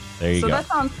eyes. There you go. So that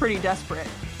sounds pretty desperate.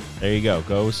 There you go.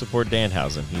 Go support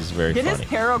Danhausen. He's very funny. Get his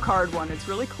tarot card one. It's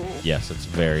really cool. Yes, it's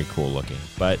very cool looking.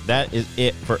 But that is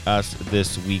it for us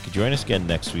this week. Join us again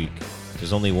next week.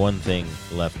 There's only one thing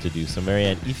left to do. So,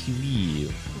 Marianne, if you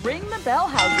will, ring the bell,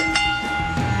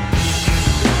 Hausen.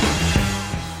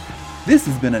 This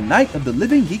has been a Night of the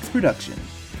Living Geeks production.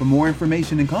 For more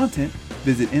information and content,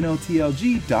 visit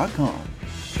notlg.com.